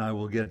you and I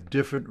will get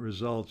different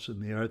results in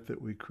the art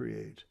that we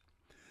create.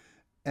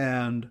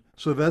 And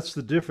so that's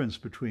the difference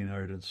between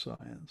art and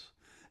science.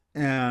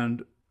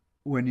 And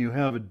when you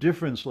have a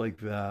difference like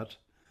that,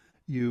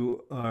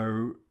 you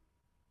are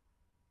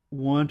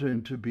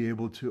wanting to be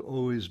able to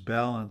always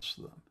balance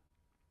them.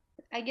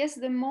 I guess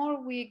the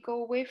more we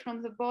go away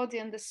from the body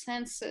and the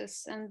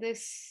senses and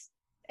this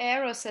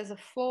eros as a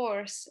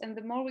force, and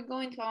the more we go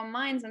into our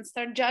minds and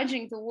start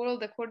judging the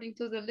world according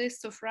to the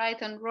list of right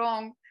and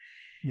wrong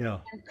Yeah,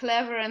 and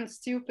clever and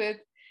stupid,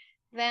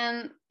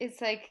 then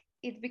it's like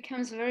it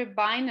becomes very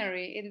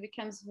binary. It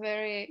becomes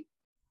very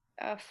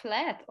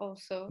flat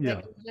also,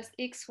 like yeah, just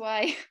X,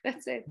 Y,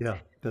 that's it. yeah,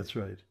 that's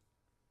right.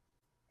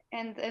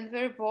 And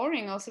very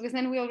boring also, because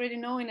then we already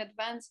know in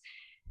advance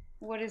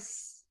what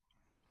is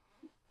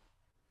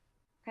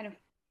kind of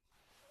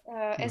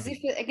as Right.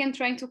 if again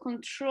trying to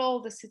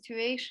control the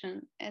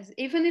situation, as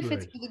even if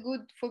it's Right. for the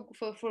good,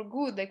 for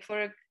good, like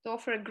to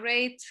offer a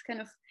great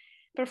kind of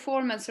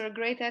performance or a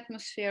great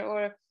atmosphere,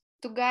 or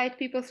to guide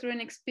people through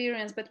an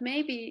experience. But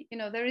maybe,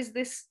 there is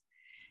this,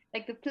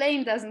 like the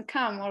plane doesn't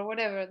come or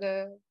whatever,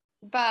 the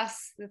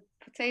bus, the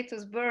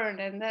potatoes burn,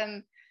 and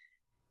then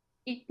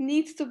it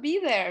needs to be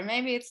there.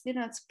 Maybe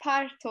it's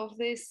part of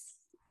this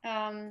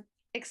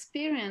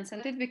experience,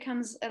 and it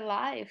becomes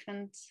alive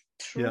and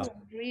Yeah.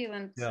 true, real,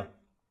 and Yeah.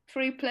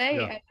 free play,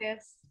 Yeah. I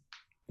guess.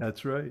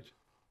 That's right.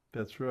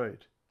 That's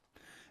right.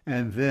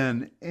 And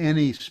then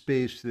any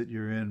space that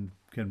you're in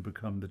can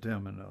become the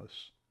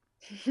temenos.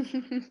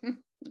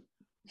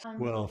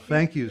 Well, Yes,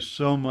 thank you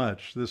so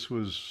much. This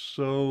was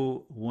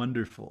so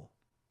wonderful.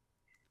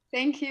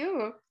 thank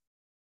you.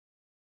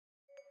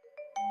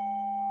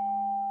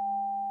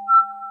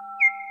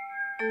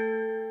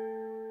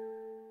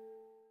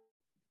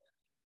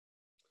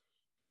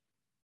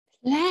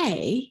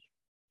 Play?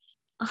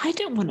 I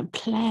don't want to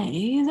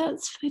play.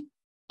 That's for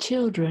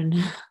children.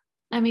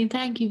 I mean,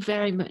 thank you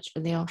very much for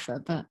the offer,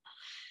 but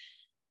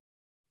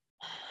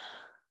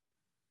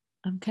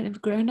I'm kind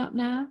of grown up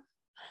now.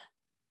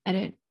 I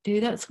don't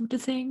do that sort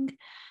of thing.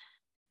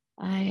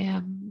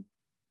 I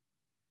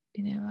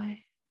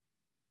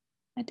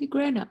I do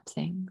grown up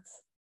things.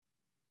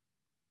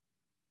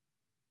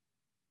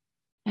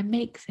 I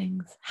make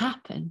things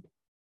happen.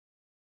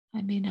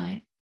 I mean,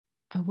 I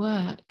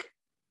work,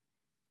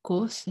 of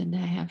course, and I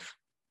have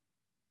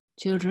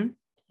children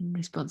and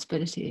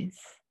responsibilities,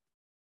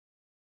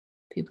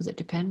 people that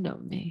depend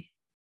on me.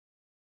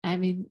 I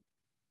mean,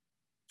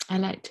 I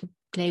like to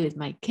play with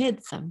my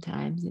kids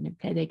sometimes,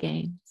 play their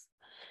games.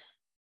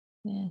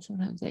 Yeah,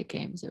 sometimes their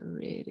games are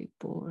really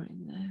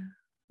boring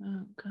though.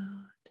 Oh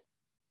God,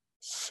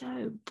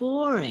 so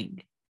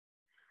boring.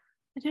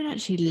 I don't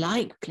actually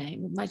like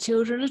playing with my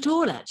children at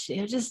all, actually.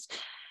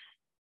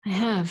 I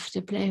have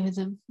to play with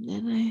them,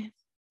 and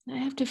I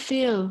have to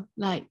feel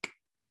like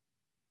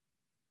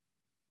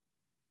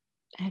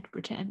I have to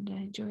pretend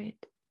I enjoy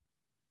it.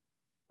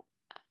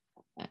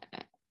 I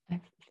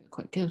feel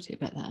quite guilty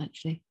about that,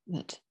 actually,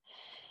 that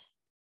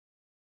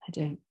I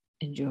don't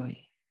enjoy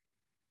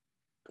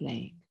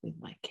playing with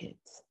my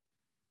kids.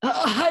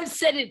 Oh, I've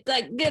said it,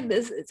 thank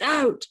goodness, it's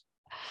out.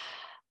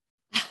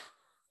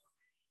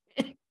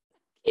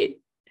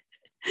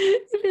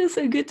 It feels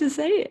so good to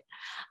say it.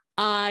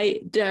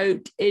 I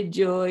don't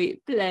enjoy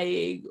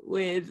playing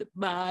with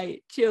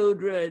my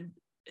children.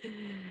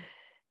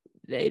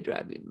 They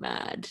drive me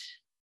mad.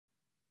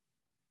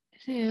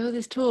 All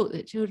this talk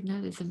that children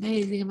have this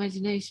amazing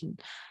imagination.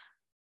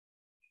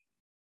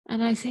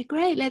 And I say,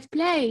 great, let's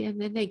play.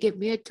 And then they give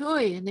me a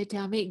toy and they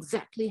tell me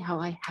exactly how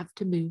I have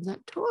to move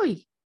that toy.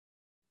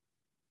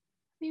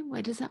 I mean,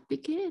 where does that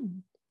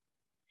begin?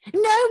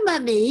 No,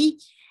 Mummy,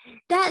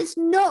 that's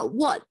not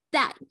what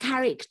that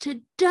character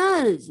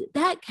does.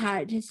 That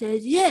character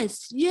says,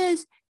 yes,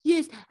 yes,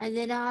 yes. And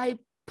then I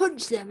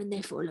punch them and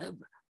they fall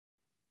over.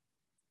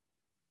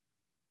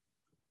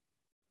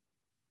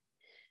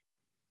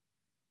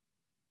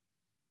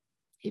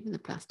 Even the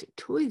plastic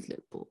toys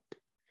look bored.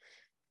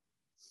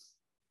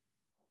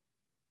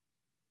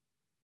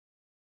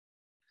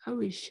 I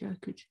wish I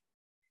could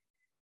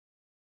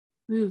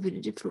move in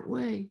a different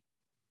way.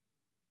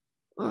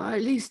 Or I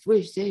at least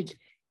wish they'd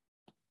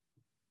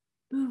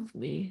move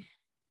me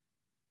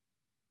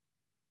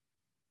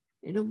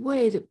in a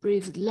way that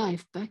breathes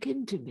life back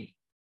into me.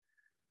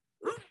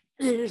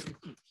 They just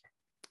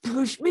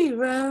push me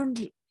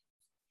around.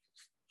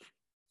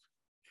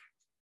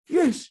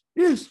 Yes,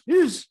 yes,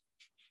 yes.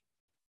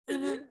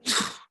 And then,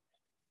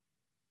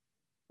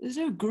 there's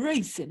no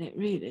grace in it,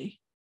 really.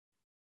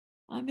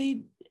 I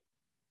mean,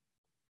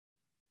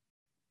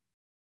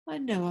 I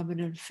know I'm an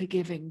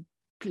unforgiving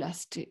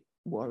plastic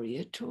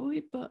warrior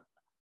toy, but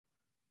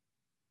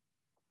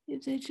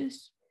if they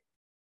just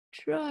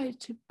try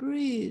to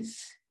breathe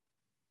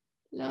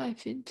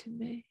life into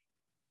me.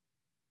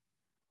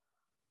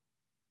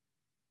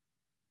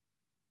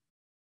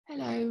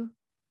 Hello,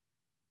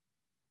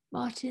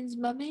 Martin's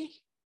mummy.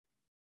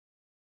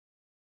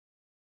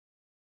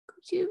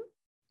 Could you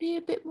be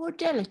a bit more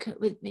delicate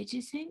with me, do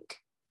you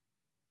think?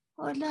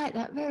 I'd like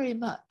that very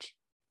much.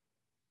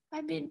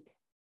 I mean,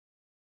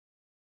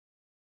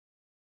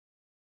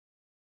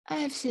 I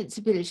have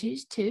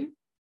sensibilities too.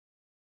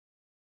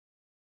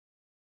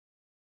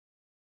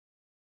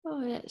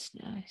 Oh, that's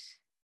nice.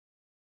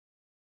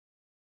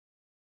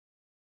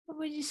 And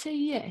when you say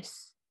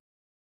yes,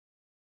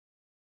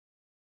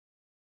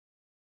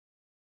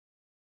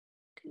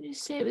 can you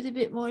say it with a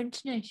bit more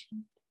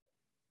intonation?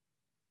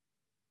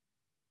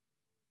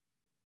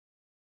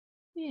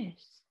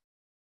 Yes.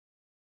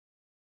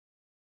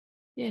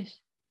 Yes.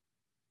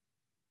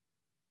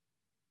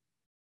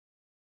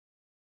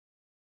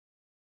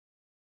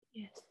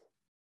 Yes.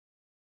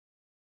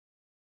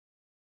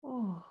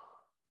 Oh,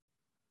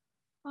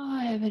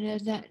 I haven't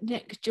had that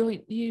neck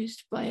joint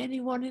used by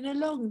anyone in a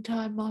long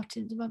time,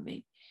 Martin's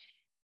mummy.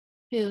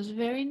 Feels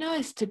very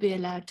nice to be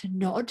allowed to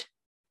nod.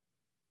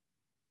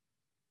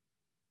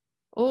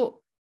 Oh,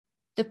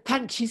 The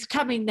punch is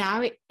coming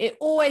now. It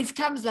always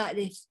comes like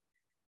this.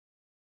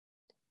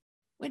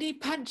 When he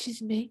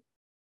punches me,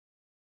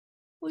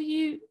 will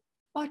you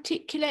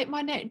articulate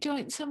my neck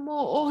joint some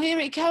more? Oh, here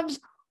it comes.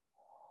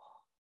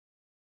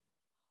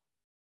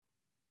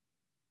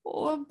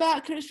 Oh, I'm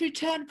back and it's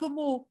returned for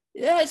more.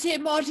 That's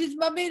it, Marty's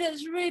mummy.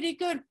 That's really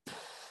good.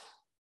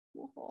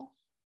 Oh.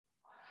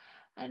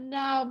 And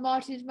now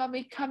Marty's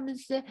mummy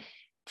comes the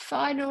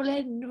final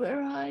end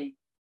where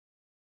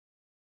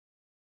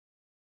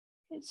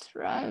it's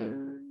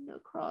thrown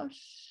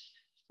across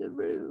the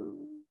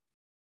room.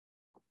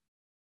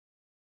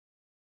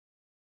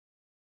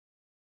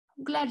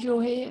 I'm glad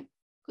you're here,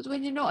 because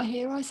when you're not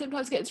here, I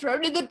sometimes get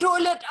thrown in the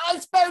toilet. I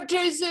spoke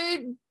too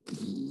soon.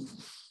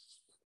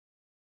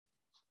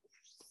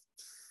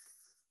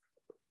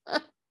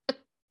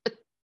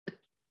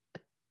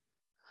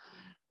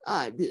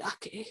 I'm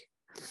lucky.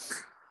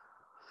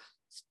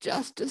 It's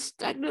just a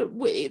stagnant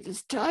wee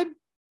this time.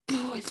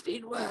 Oh, it's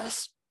been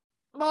worse.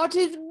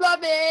 Marty's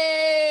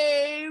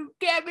mummy,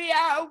 get me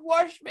out and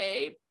wash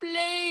me,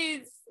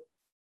 please.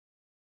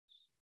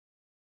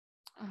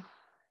 Oh,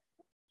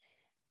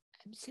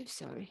 I'm so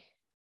sorry.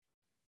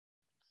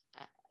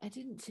 I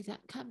didn't see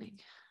that coming.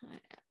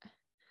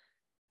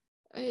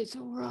 It's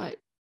all right.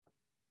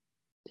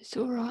 It's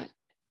all right.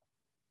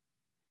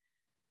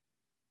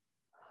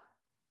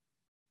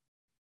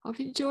 I've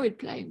enjoyed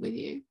playing with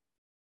you.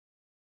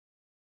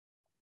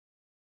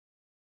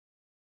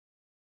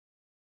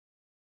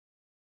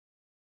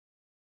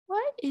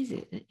 Why is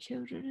it that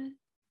children are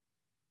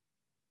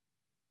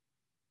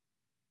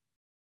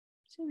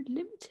so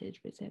limited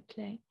with their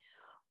play?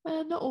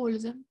 Well, not all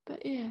of them,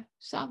 but yeah,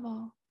 some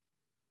are.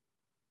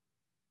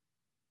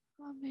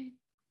 I mean,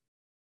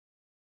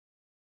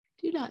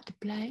 do you like to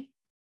play?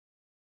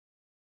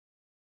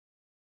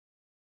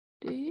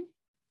 Do you?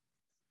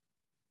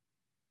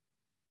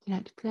 Do you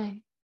like to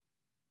play?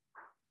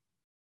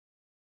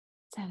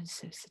 Sounds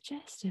so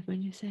suggestive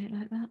when you say it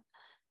like that.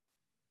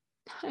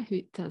 No,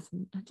 it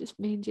doesn't. It just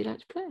means you like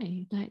to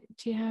play. Like,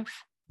 do you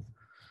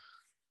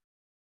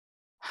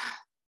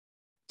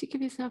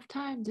give yourself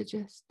time to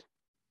just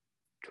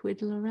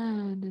twiddle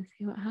around and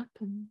see what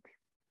happens?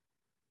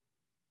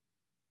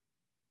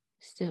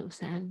 Still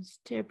sounds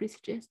terribly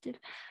suggestive.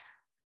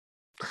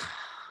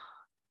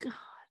 God,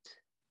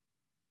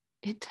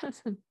 it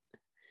doesn't.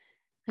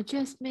 I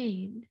just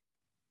mean,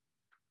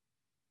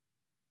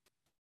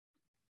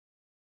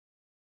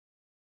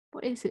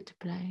 what is it to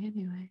play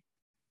anyway?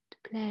 To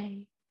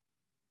play.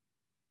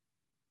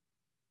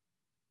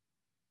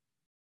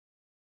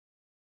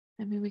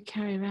 I mean, we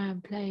carry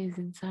around plays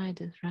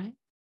inside us, right?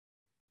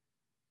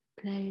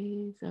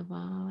 Plays of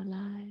our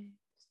lives.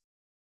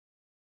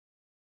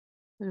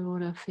 With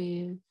all our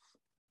fears,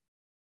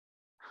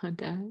 our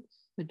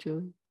doubts, our joy,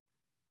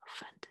 our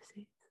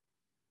fantasies.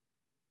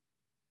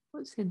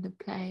 What's in the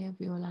play of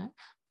your life?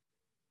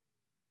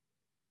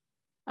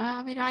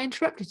 I mean, I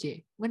interrupted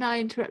you. When I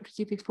interrupted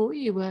you before,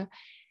 you were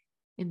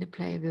in the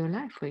play of your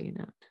life, were you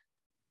not?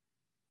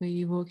 Were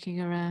you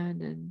walking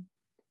around and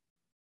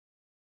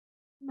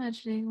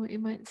imagining what you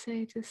might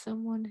say to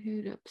someone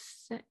who'd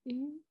upset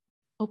you?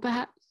 Or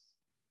perhaps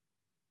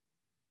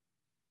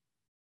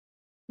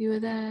you were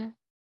there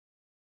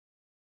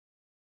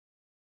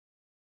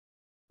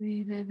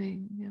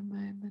reliving a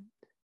moment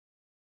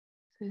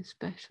so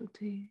special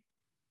to you,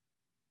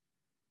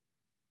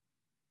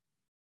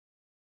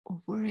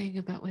 or worrying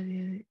about whether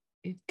you'd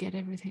get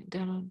everything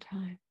done on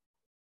time.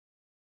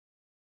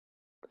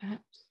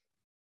 Perhaps.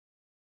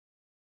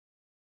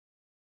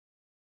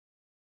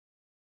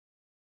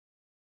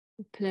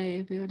 The play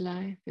of your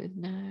life is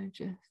now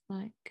just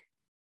like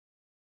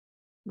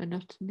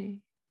monotony.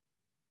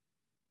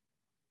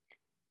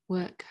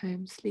 Work,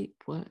 home,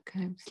 sleep, work,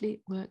 home,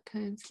 sleep, work,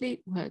 home,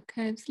 sleep, work,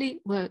 home,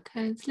 sleep, work,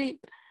 home,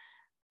 sleep.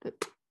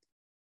 But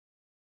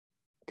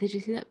did you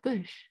see that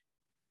bush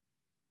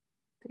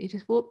that you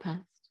just walked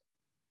past?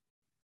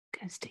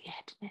 Go stick your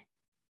head in it.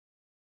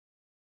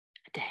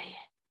 I dare you.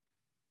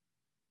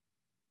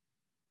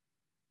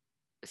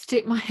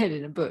 Stick my head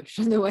in a bush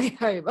on the way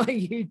home. Are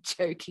you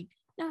joking?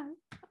 No, I'm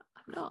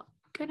not.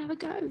 Go and have a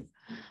go.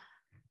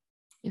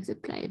 If the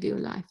play of your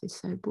life is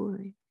so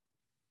boring,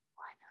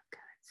 why not go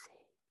and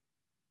see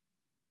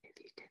if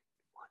you can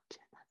watch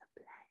another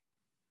play?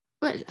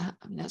 Well,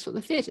 I mean, that's what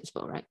the theatre's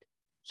for, right?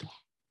 Yeah.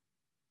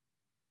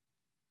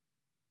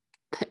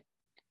 But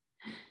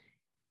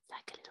it's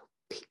like a little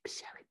peep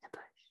show in the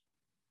bush,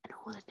 and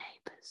all the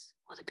neighbours,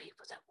 all the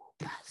people that walk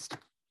past,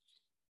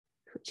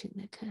 twitching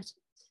their curtains.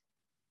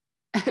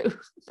 Oh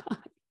my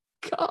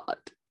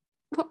God,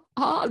 what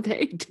are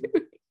they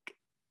doing?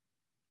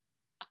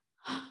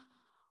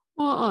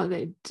 What are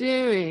they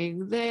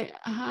doing? They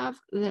have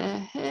their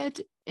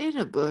head in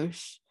a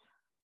bush.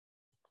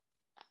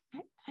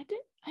 I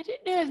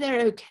don't know if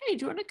they're okay. Do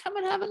you want to come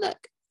and have a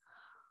look?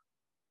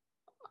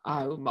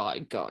 Oh my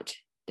God,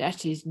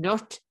 that is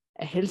not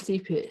a healthy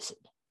person.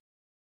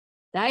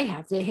 They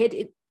have their head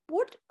in.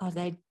 What are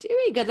they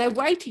doing? Are they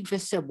waiting for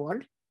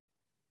someone?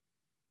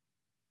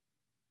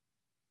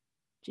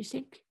 Do you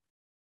think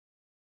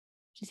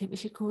you think we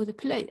should call the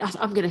police?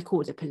 I'm going to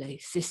call the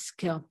police. This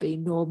can't be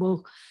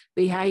normal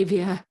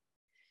behaviour.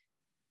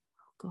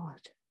 Oh God,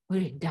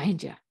 we're in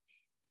danger.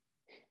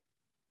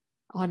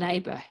 Our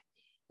neighbour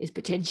is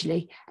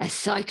potentially a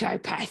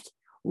psychopath.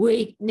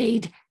 We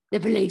need the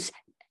police.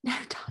 No,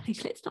 darling,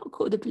 let's not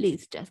call the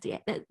police just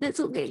yet. Let's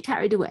all get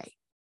carried away.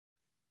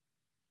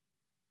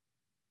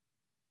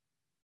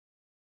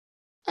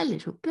 A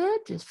little bird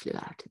just flew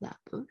out of that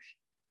bush,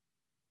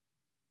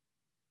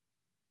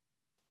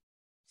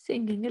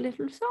 singing a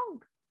little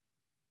song.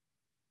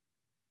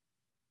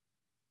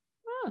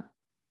 Oh.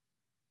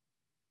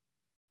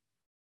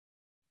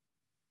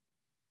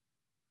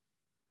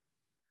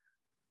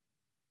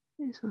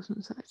 This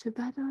wasn't such a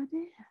bad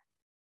idea,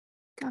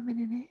 coming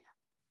in here.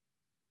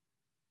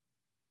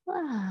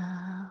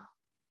 Wow.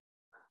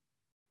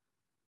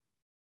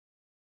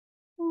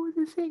 All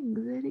the things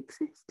that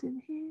exist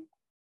in here.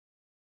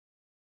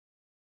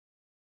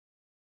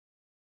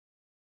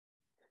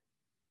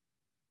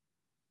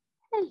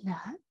 Hello.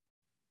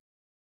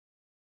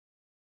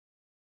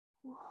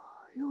 Whoa,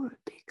 you're a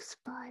big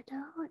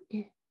spider, aren't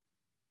you?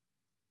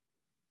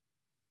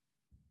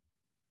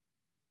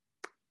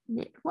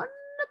 Knit one,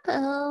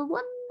 pearl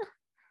one.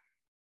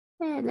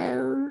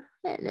 Hello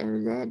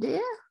there,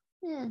 dear.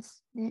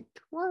 Yes, knit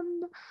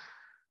one,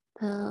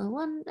 pearl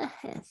one.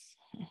 Yes.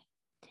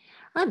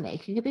 I'm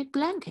making a big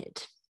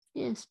blanket.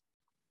 Yes.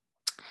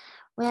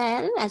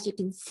 Well, as you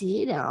can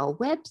see, there are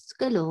webs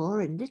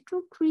galore and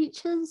little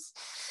creatures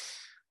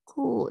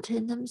caught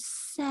in them.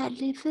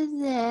 Sadly for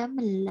them,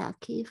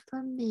 lucky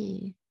for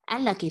me.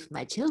 And lucky for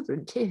my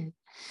children too.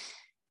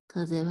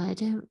 Because if I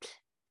don't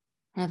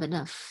have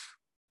enough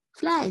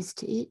flies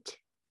to eat,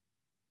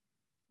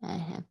 I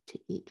have to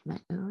eat my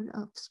own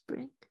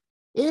offspring.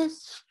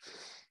 Yes,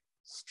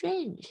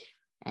 strange.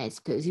 I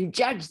suppose you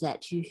judge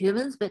that, you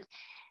humans, but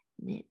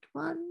knit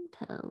one,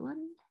 pearl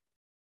one.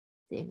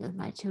 Seeing as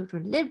my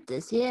children lived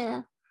this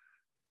year,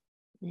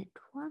 knit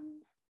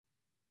one,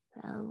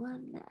 pearl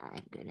one.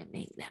 I'm going to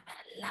make them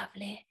a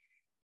lovely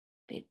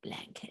big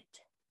blanket.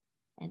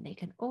 And they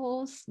can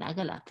all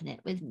snuggle up in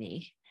it with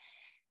me.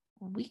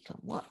 And we can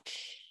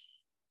watch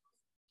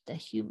the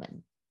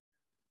human.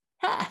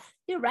 Ha!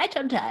 You're right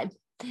on time.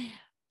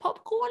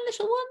 Popcorn,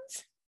 little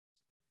ones?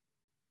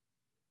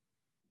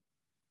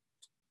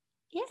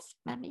 Yes,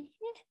 Mummy,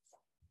 yes.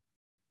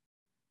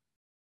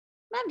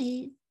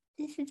 Mummy,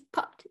 this is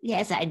pop.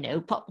 Yes, I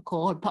know,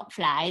 popcorn, pop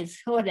flies,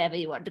 whatever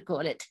you want to call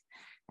it.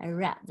 I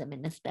wrap them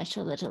in a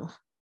special little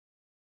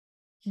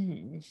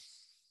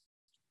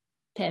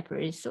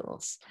peppery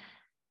sauce.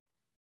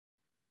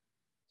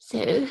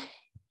 So,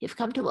 you've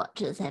come to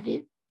watch us, have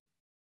you?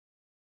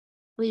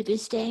 Will you be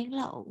staying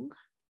long?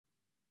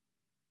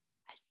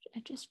 I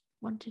just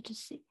wanted to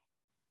see.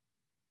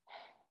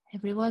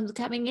 Everyone's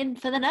coming in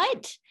for the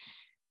night.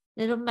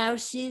 Little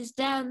Mousie's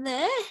down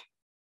there.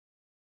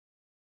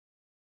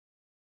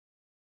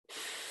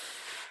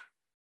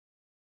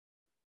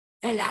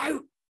 Hello?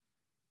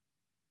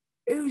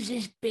 Who's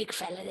this big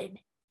fella then?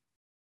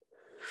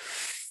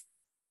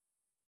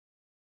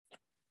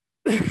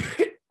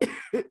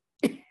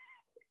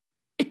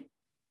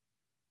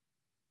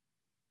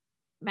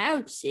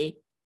 Mousie,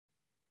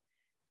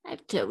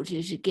 I've told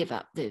you to give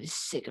up those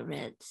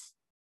cigarettes.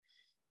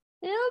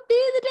 They'll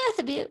be the death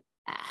of you.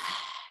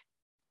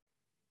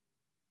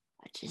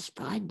 I just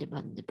find them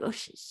on the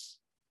bushes.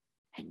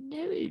 I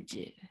know you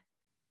do.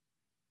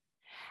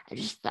 I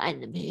just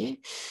find them here.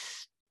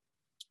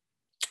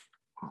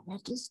 And I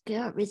just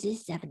can't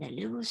resist having a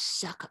little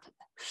suck of them.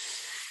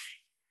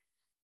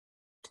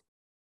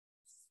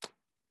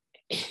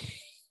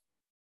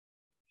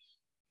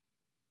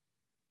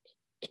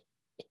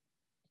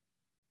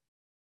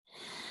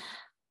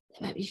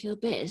 They make me feel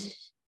better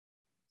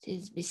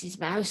since Mrs.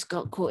 Mouse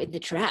got caught in the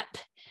trap.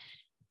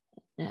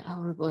 That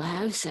horrible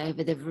house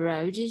over the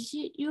road, is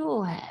it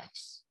your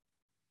house?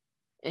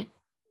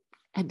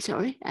 I'm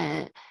sorry.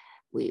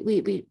 We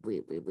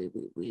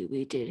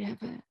did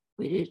have a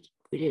we did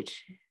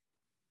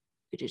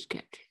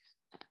catch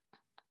it.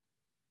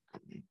 I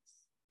mean,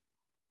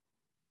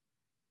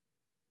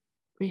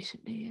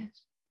 recently,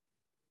 yes.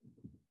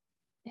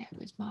 That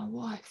was my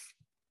wife.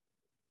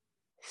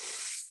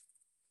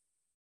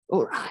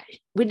 All right,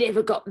 we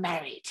never got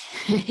married.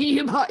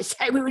 You might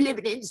say we were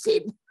living in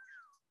sin.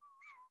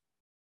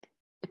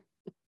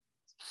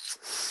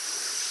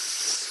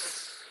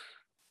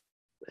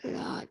 But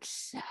I'd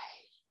say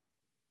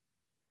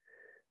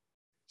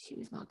she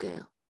was my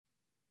girl.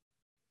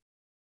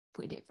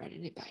 We never had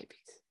any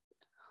babies.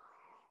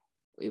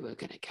 We were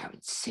going to go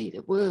and see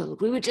the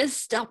world. We were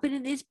just stopping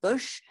in this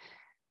bush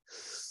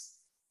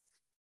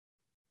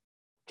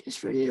just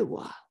for a little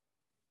while.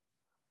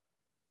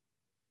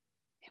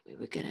 And we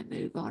were going to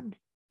move on.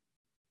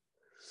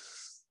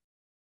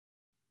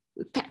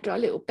 We packed our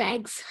little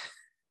bags.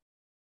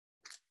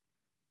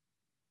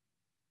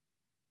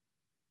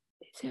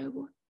 It's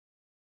over.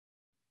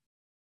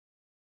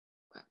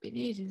 Won't be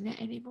needing that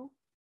anymore.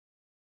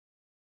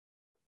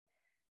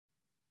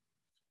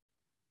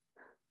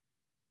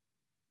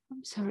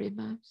 I'm sorry,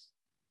 Mouse.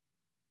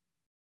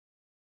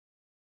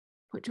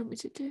 What do you want me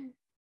to do?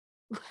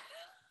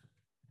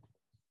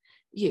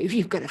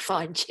 You've got a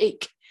fine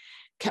cheek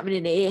coming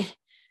in here,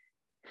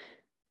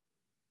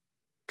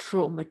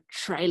 trauma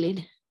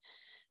trailing,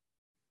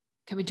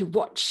 coming to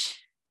watch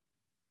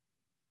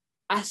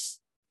us.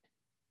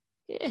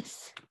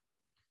 Yes.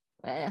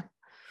 Well,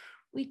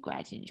 we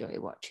quite enjoy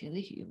watching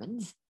the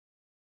humans.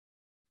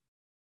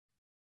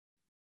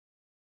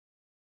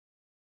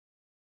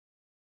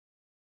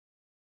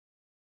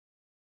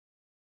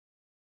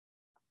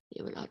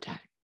 Yeah, well, I don't.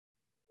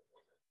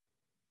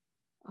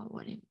 I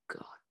want him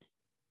gone.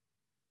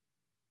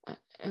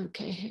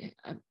 Okay,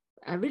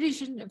 I really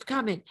shouldn't have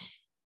come in.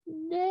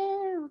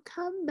 No,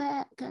 come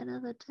back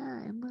another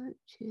time, won't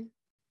you?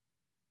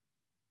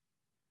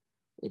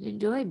 We'd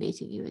enjoy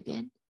meeting you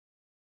again.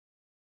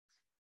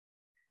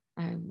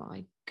 Oh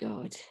my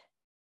God.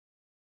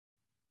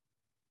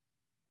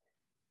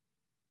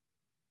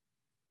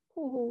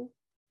 Poor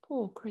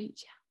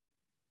creature.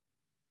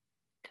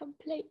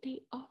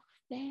 Completely off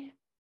their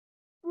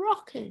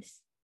rockers.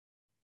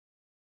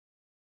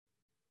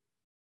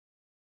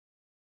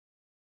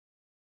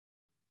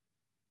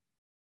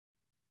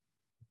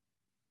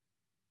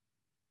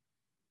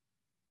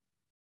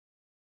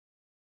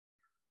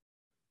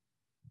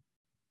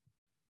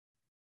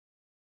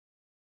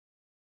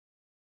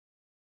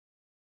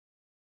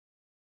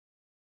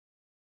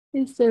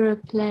 Is there a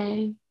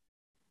play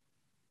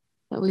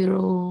that we're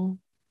all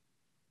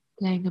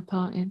playing a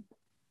part in?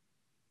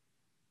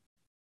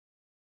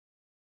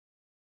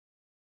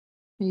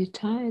 Are you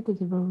tired of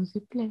the roles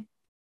you play?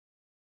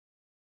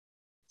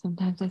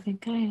 Sometimes I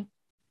think I am.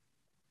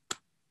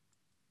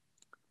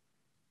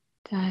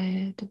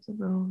 Tired of the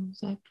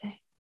roles I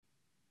play.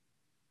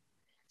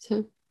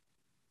 So,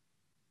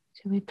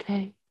 shall we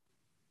play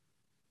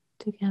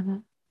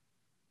together?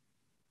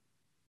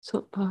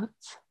 Swap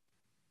parts.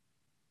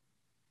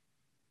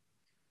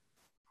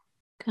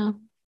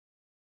 Come,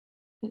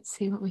 let's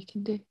see what we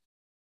can do.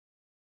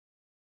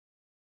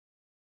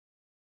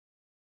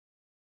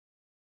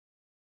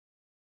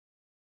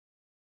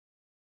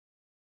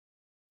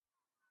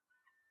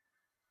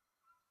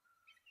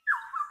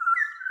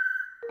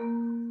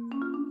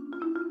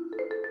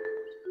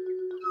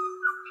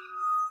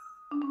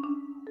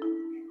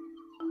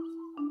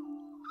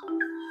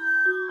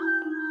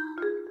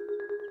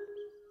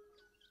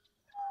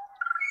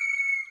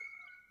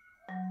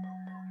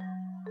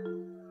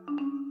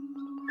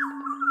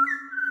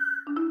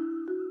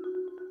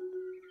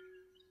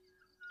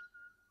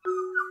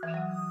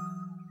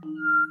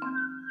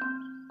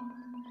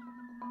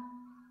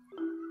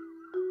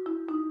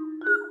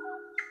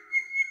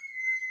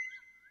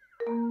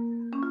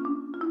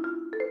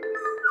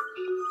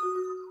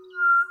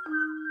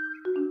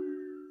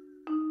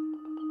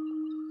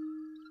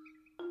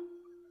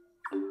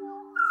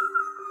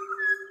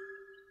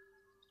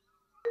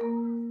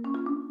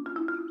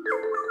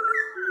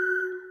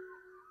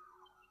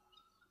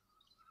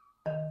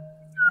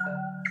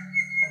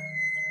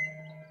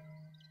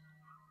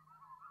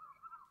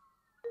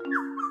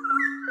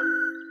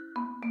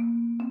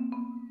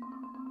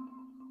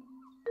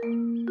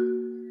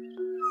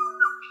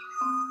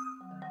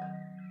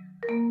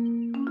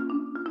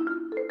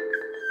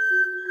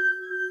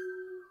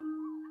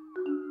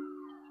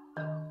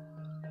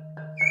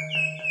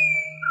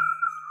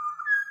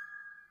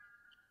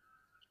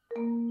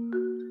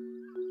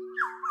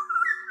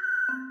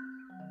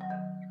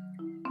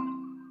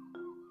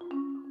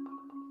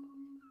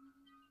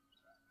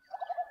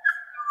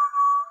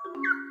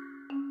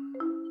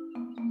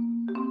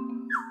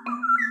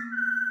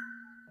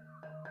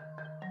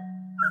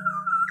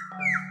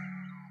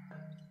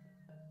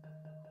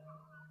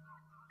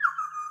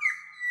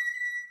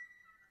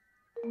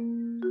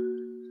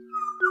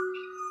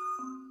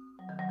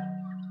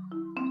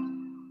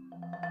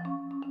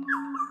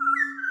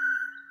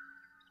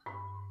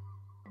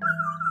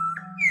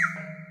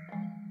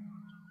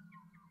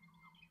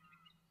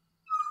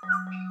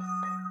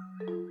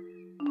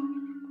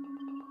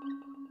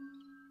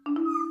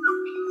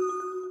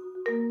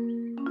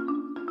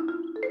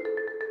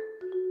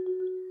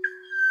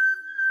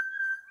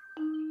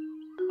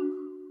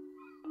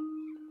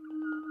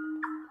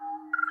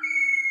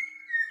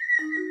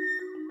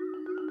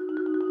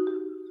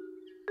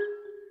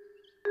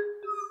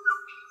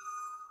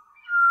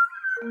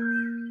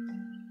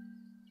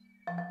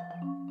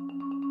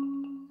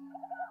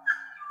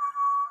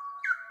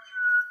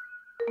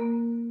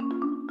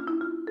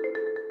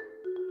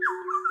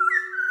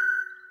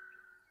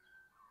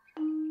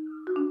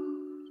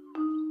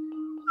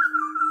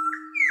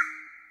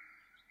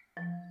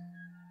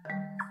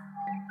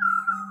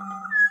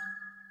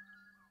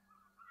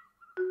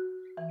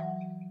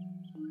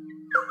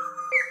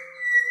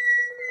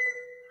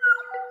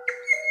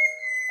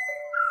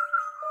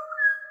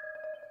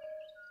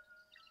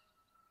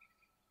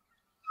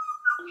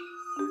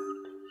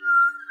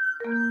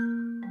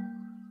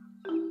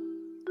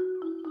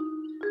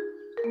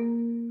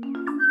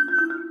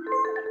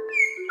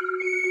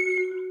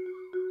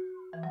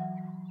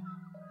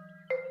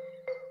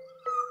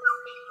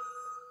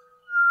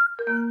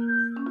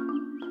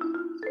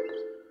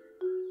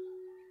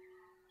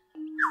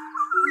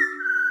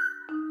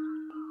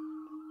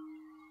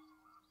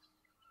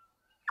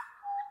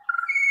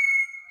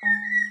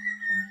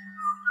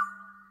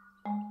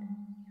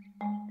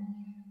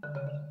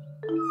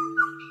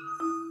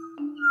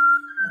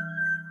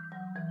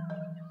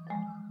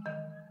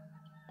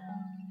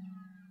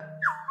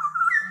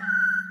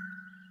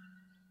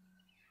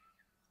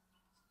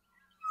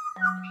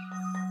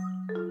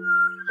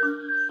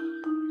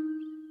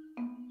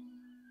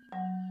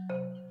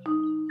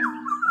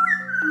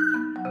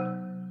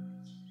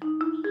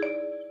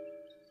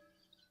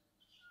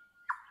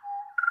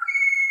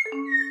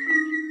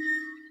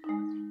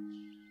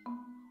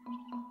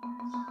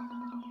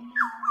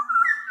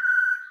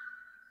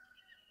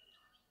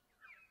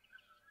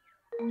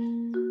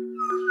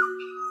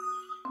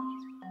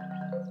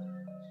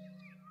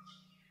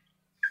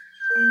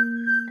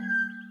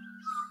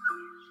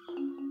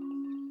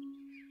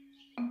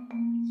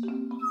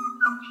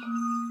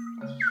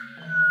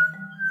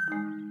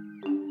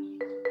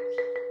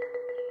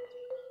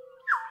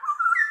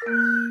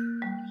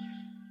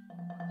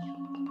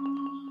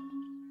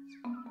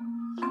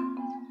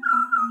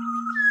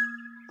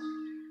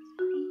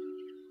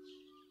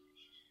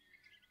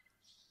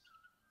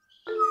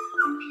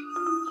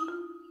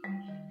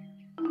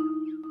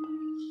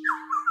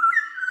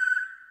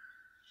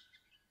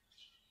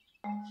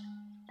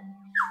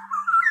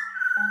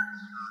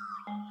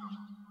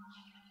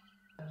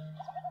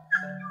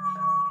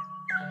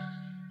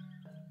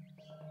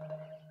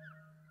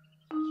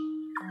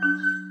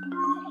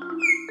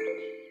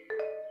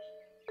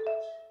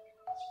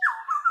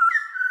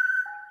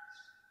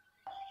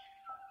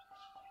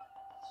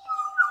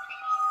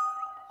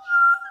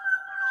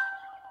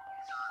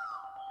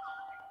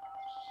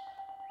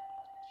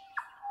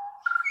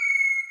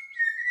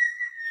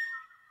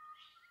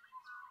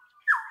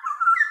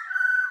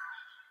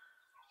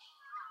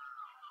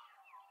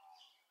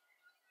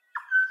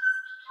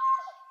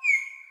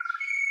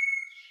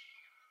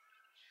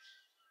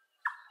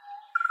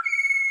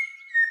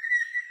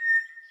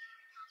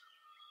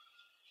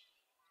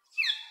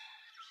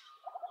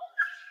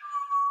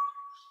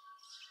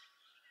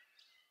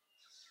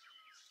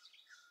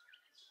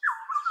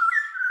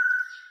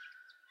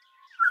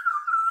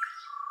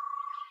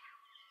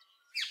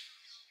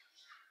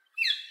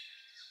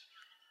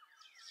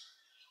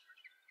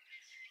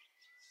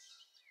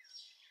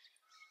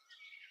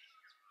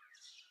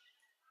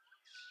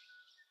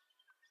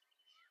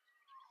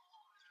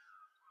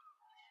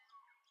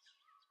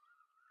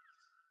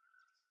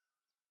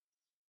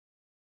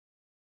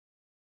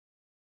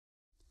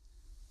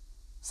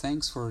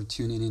 Thanks for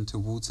tuning into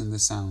Woods and the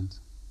Sound.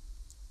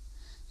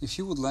 If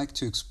you would like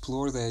to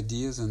explore the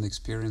ideas and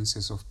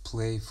experiences of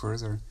play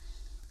further,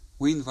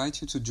 we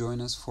invite you to join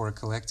us for a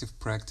collective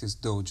practice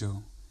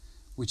dojo,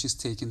 which is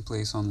taking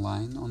place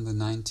online on the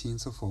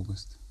 19th of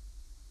August.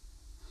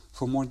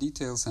 For more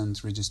details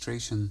and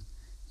registration,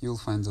 you'll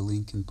find the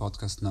link in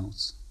podcast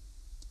notes.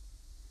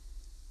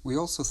 We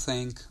also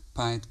thank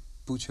Pied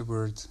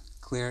Butcherbird,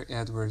 Claire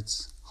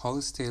Edwards,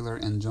 Hollis Taylor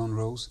and John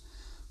Rose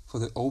for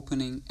the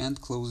opening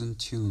and closing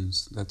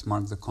tunes that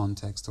mark the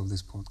context of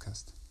this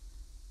podcast.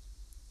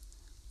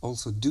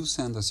 Also, do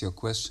send us your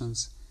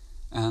questions,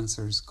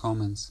 answers,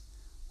 comments.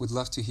 We'd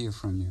love to hear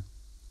from you.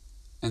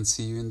 And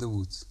see you in the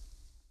woods.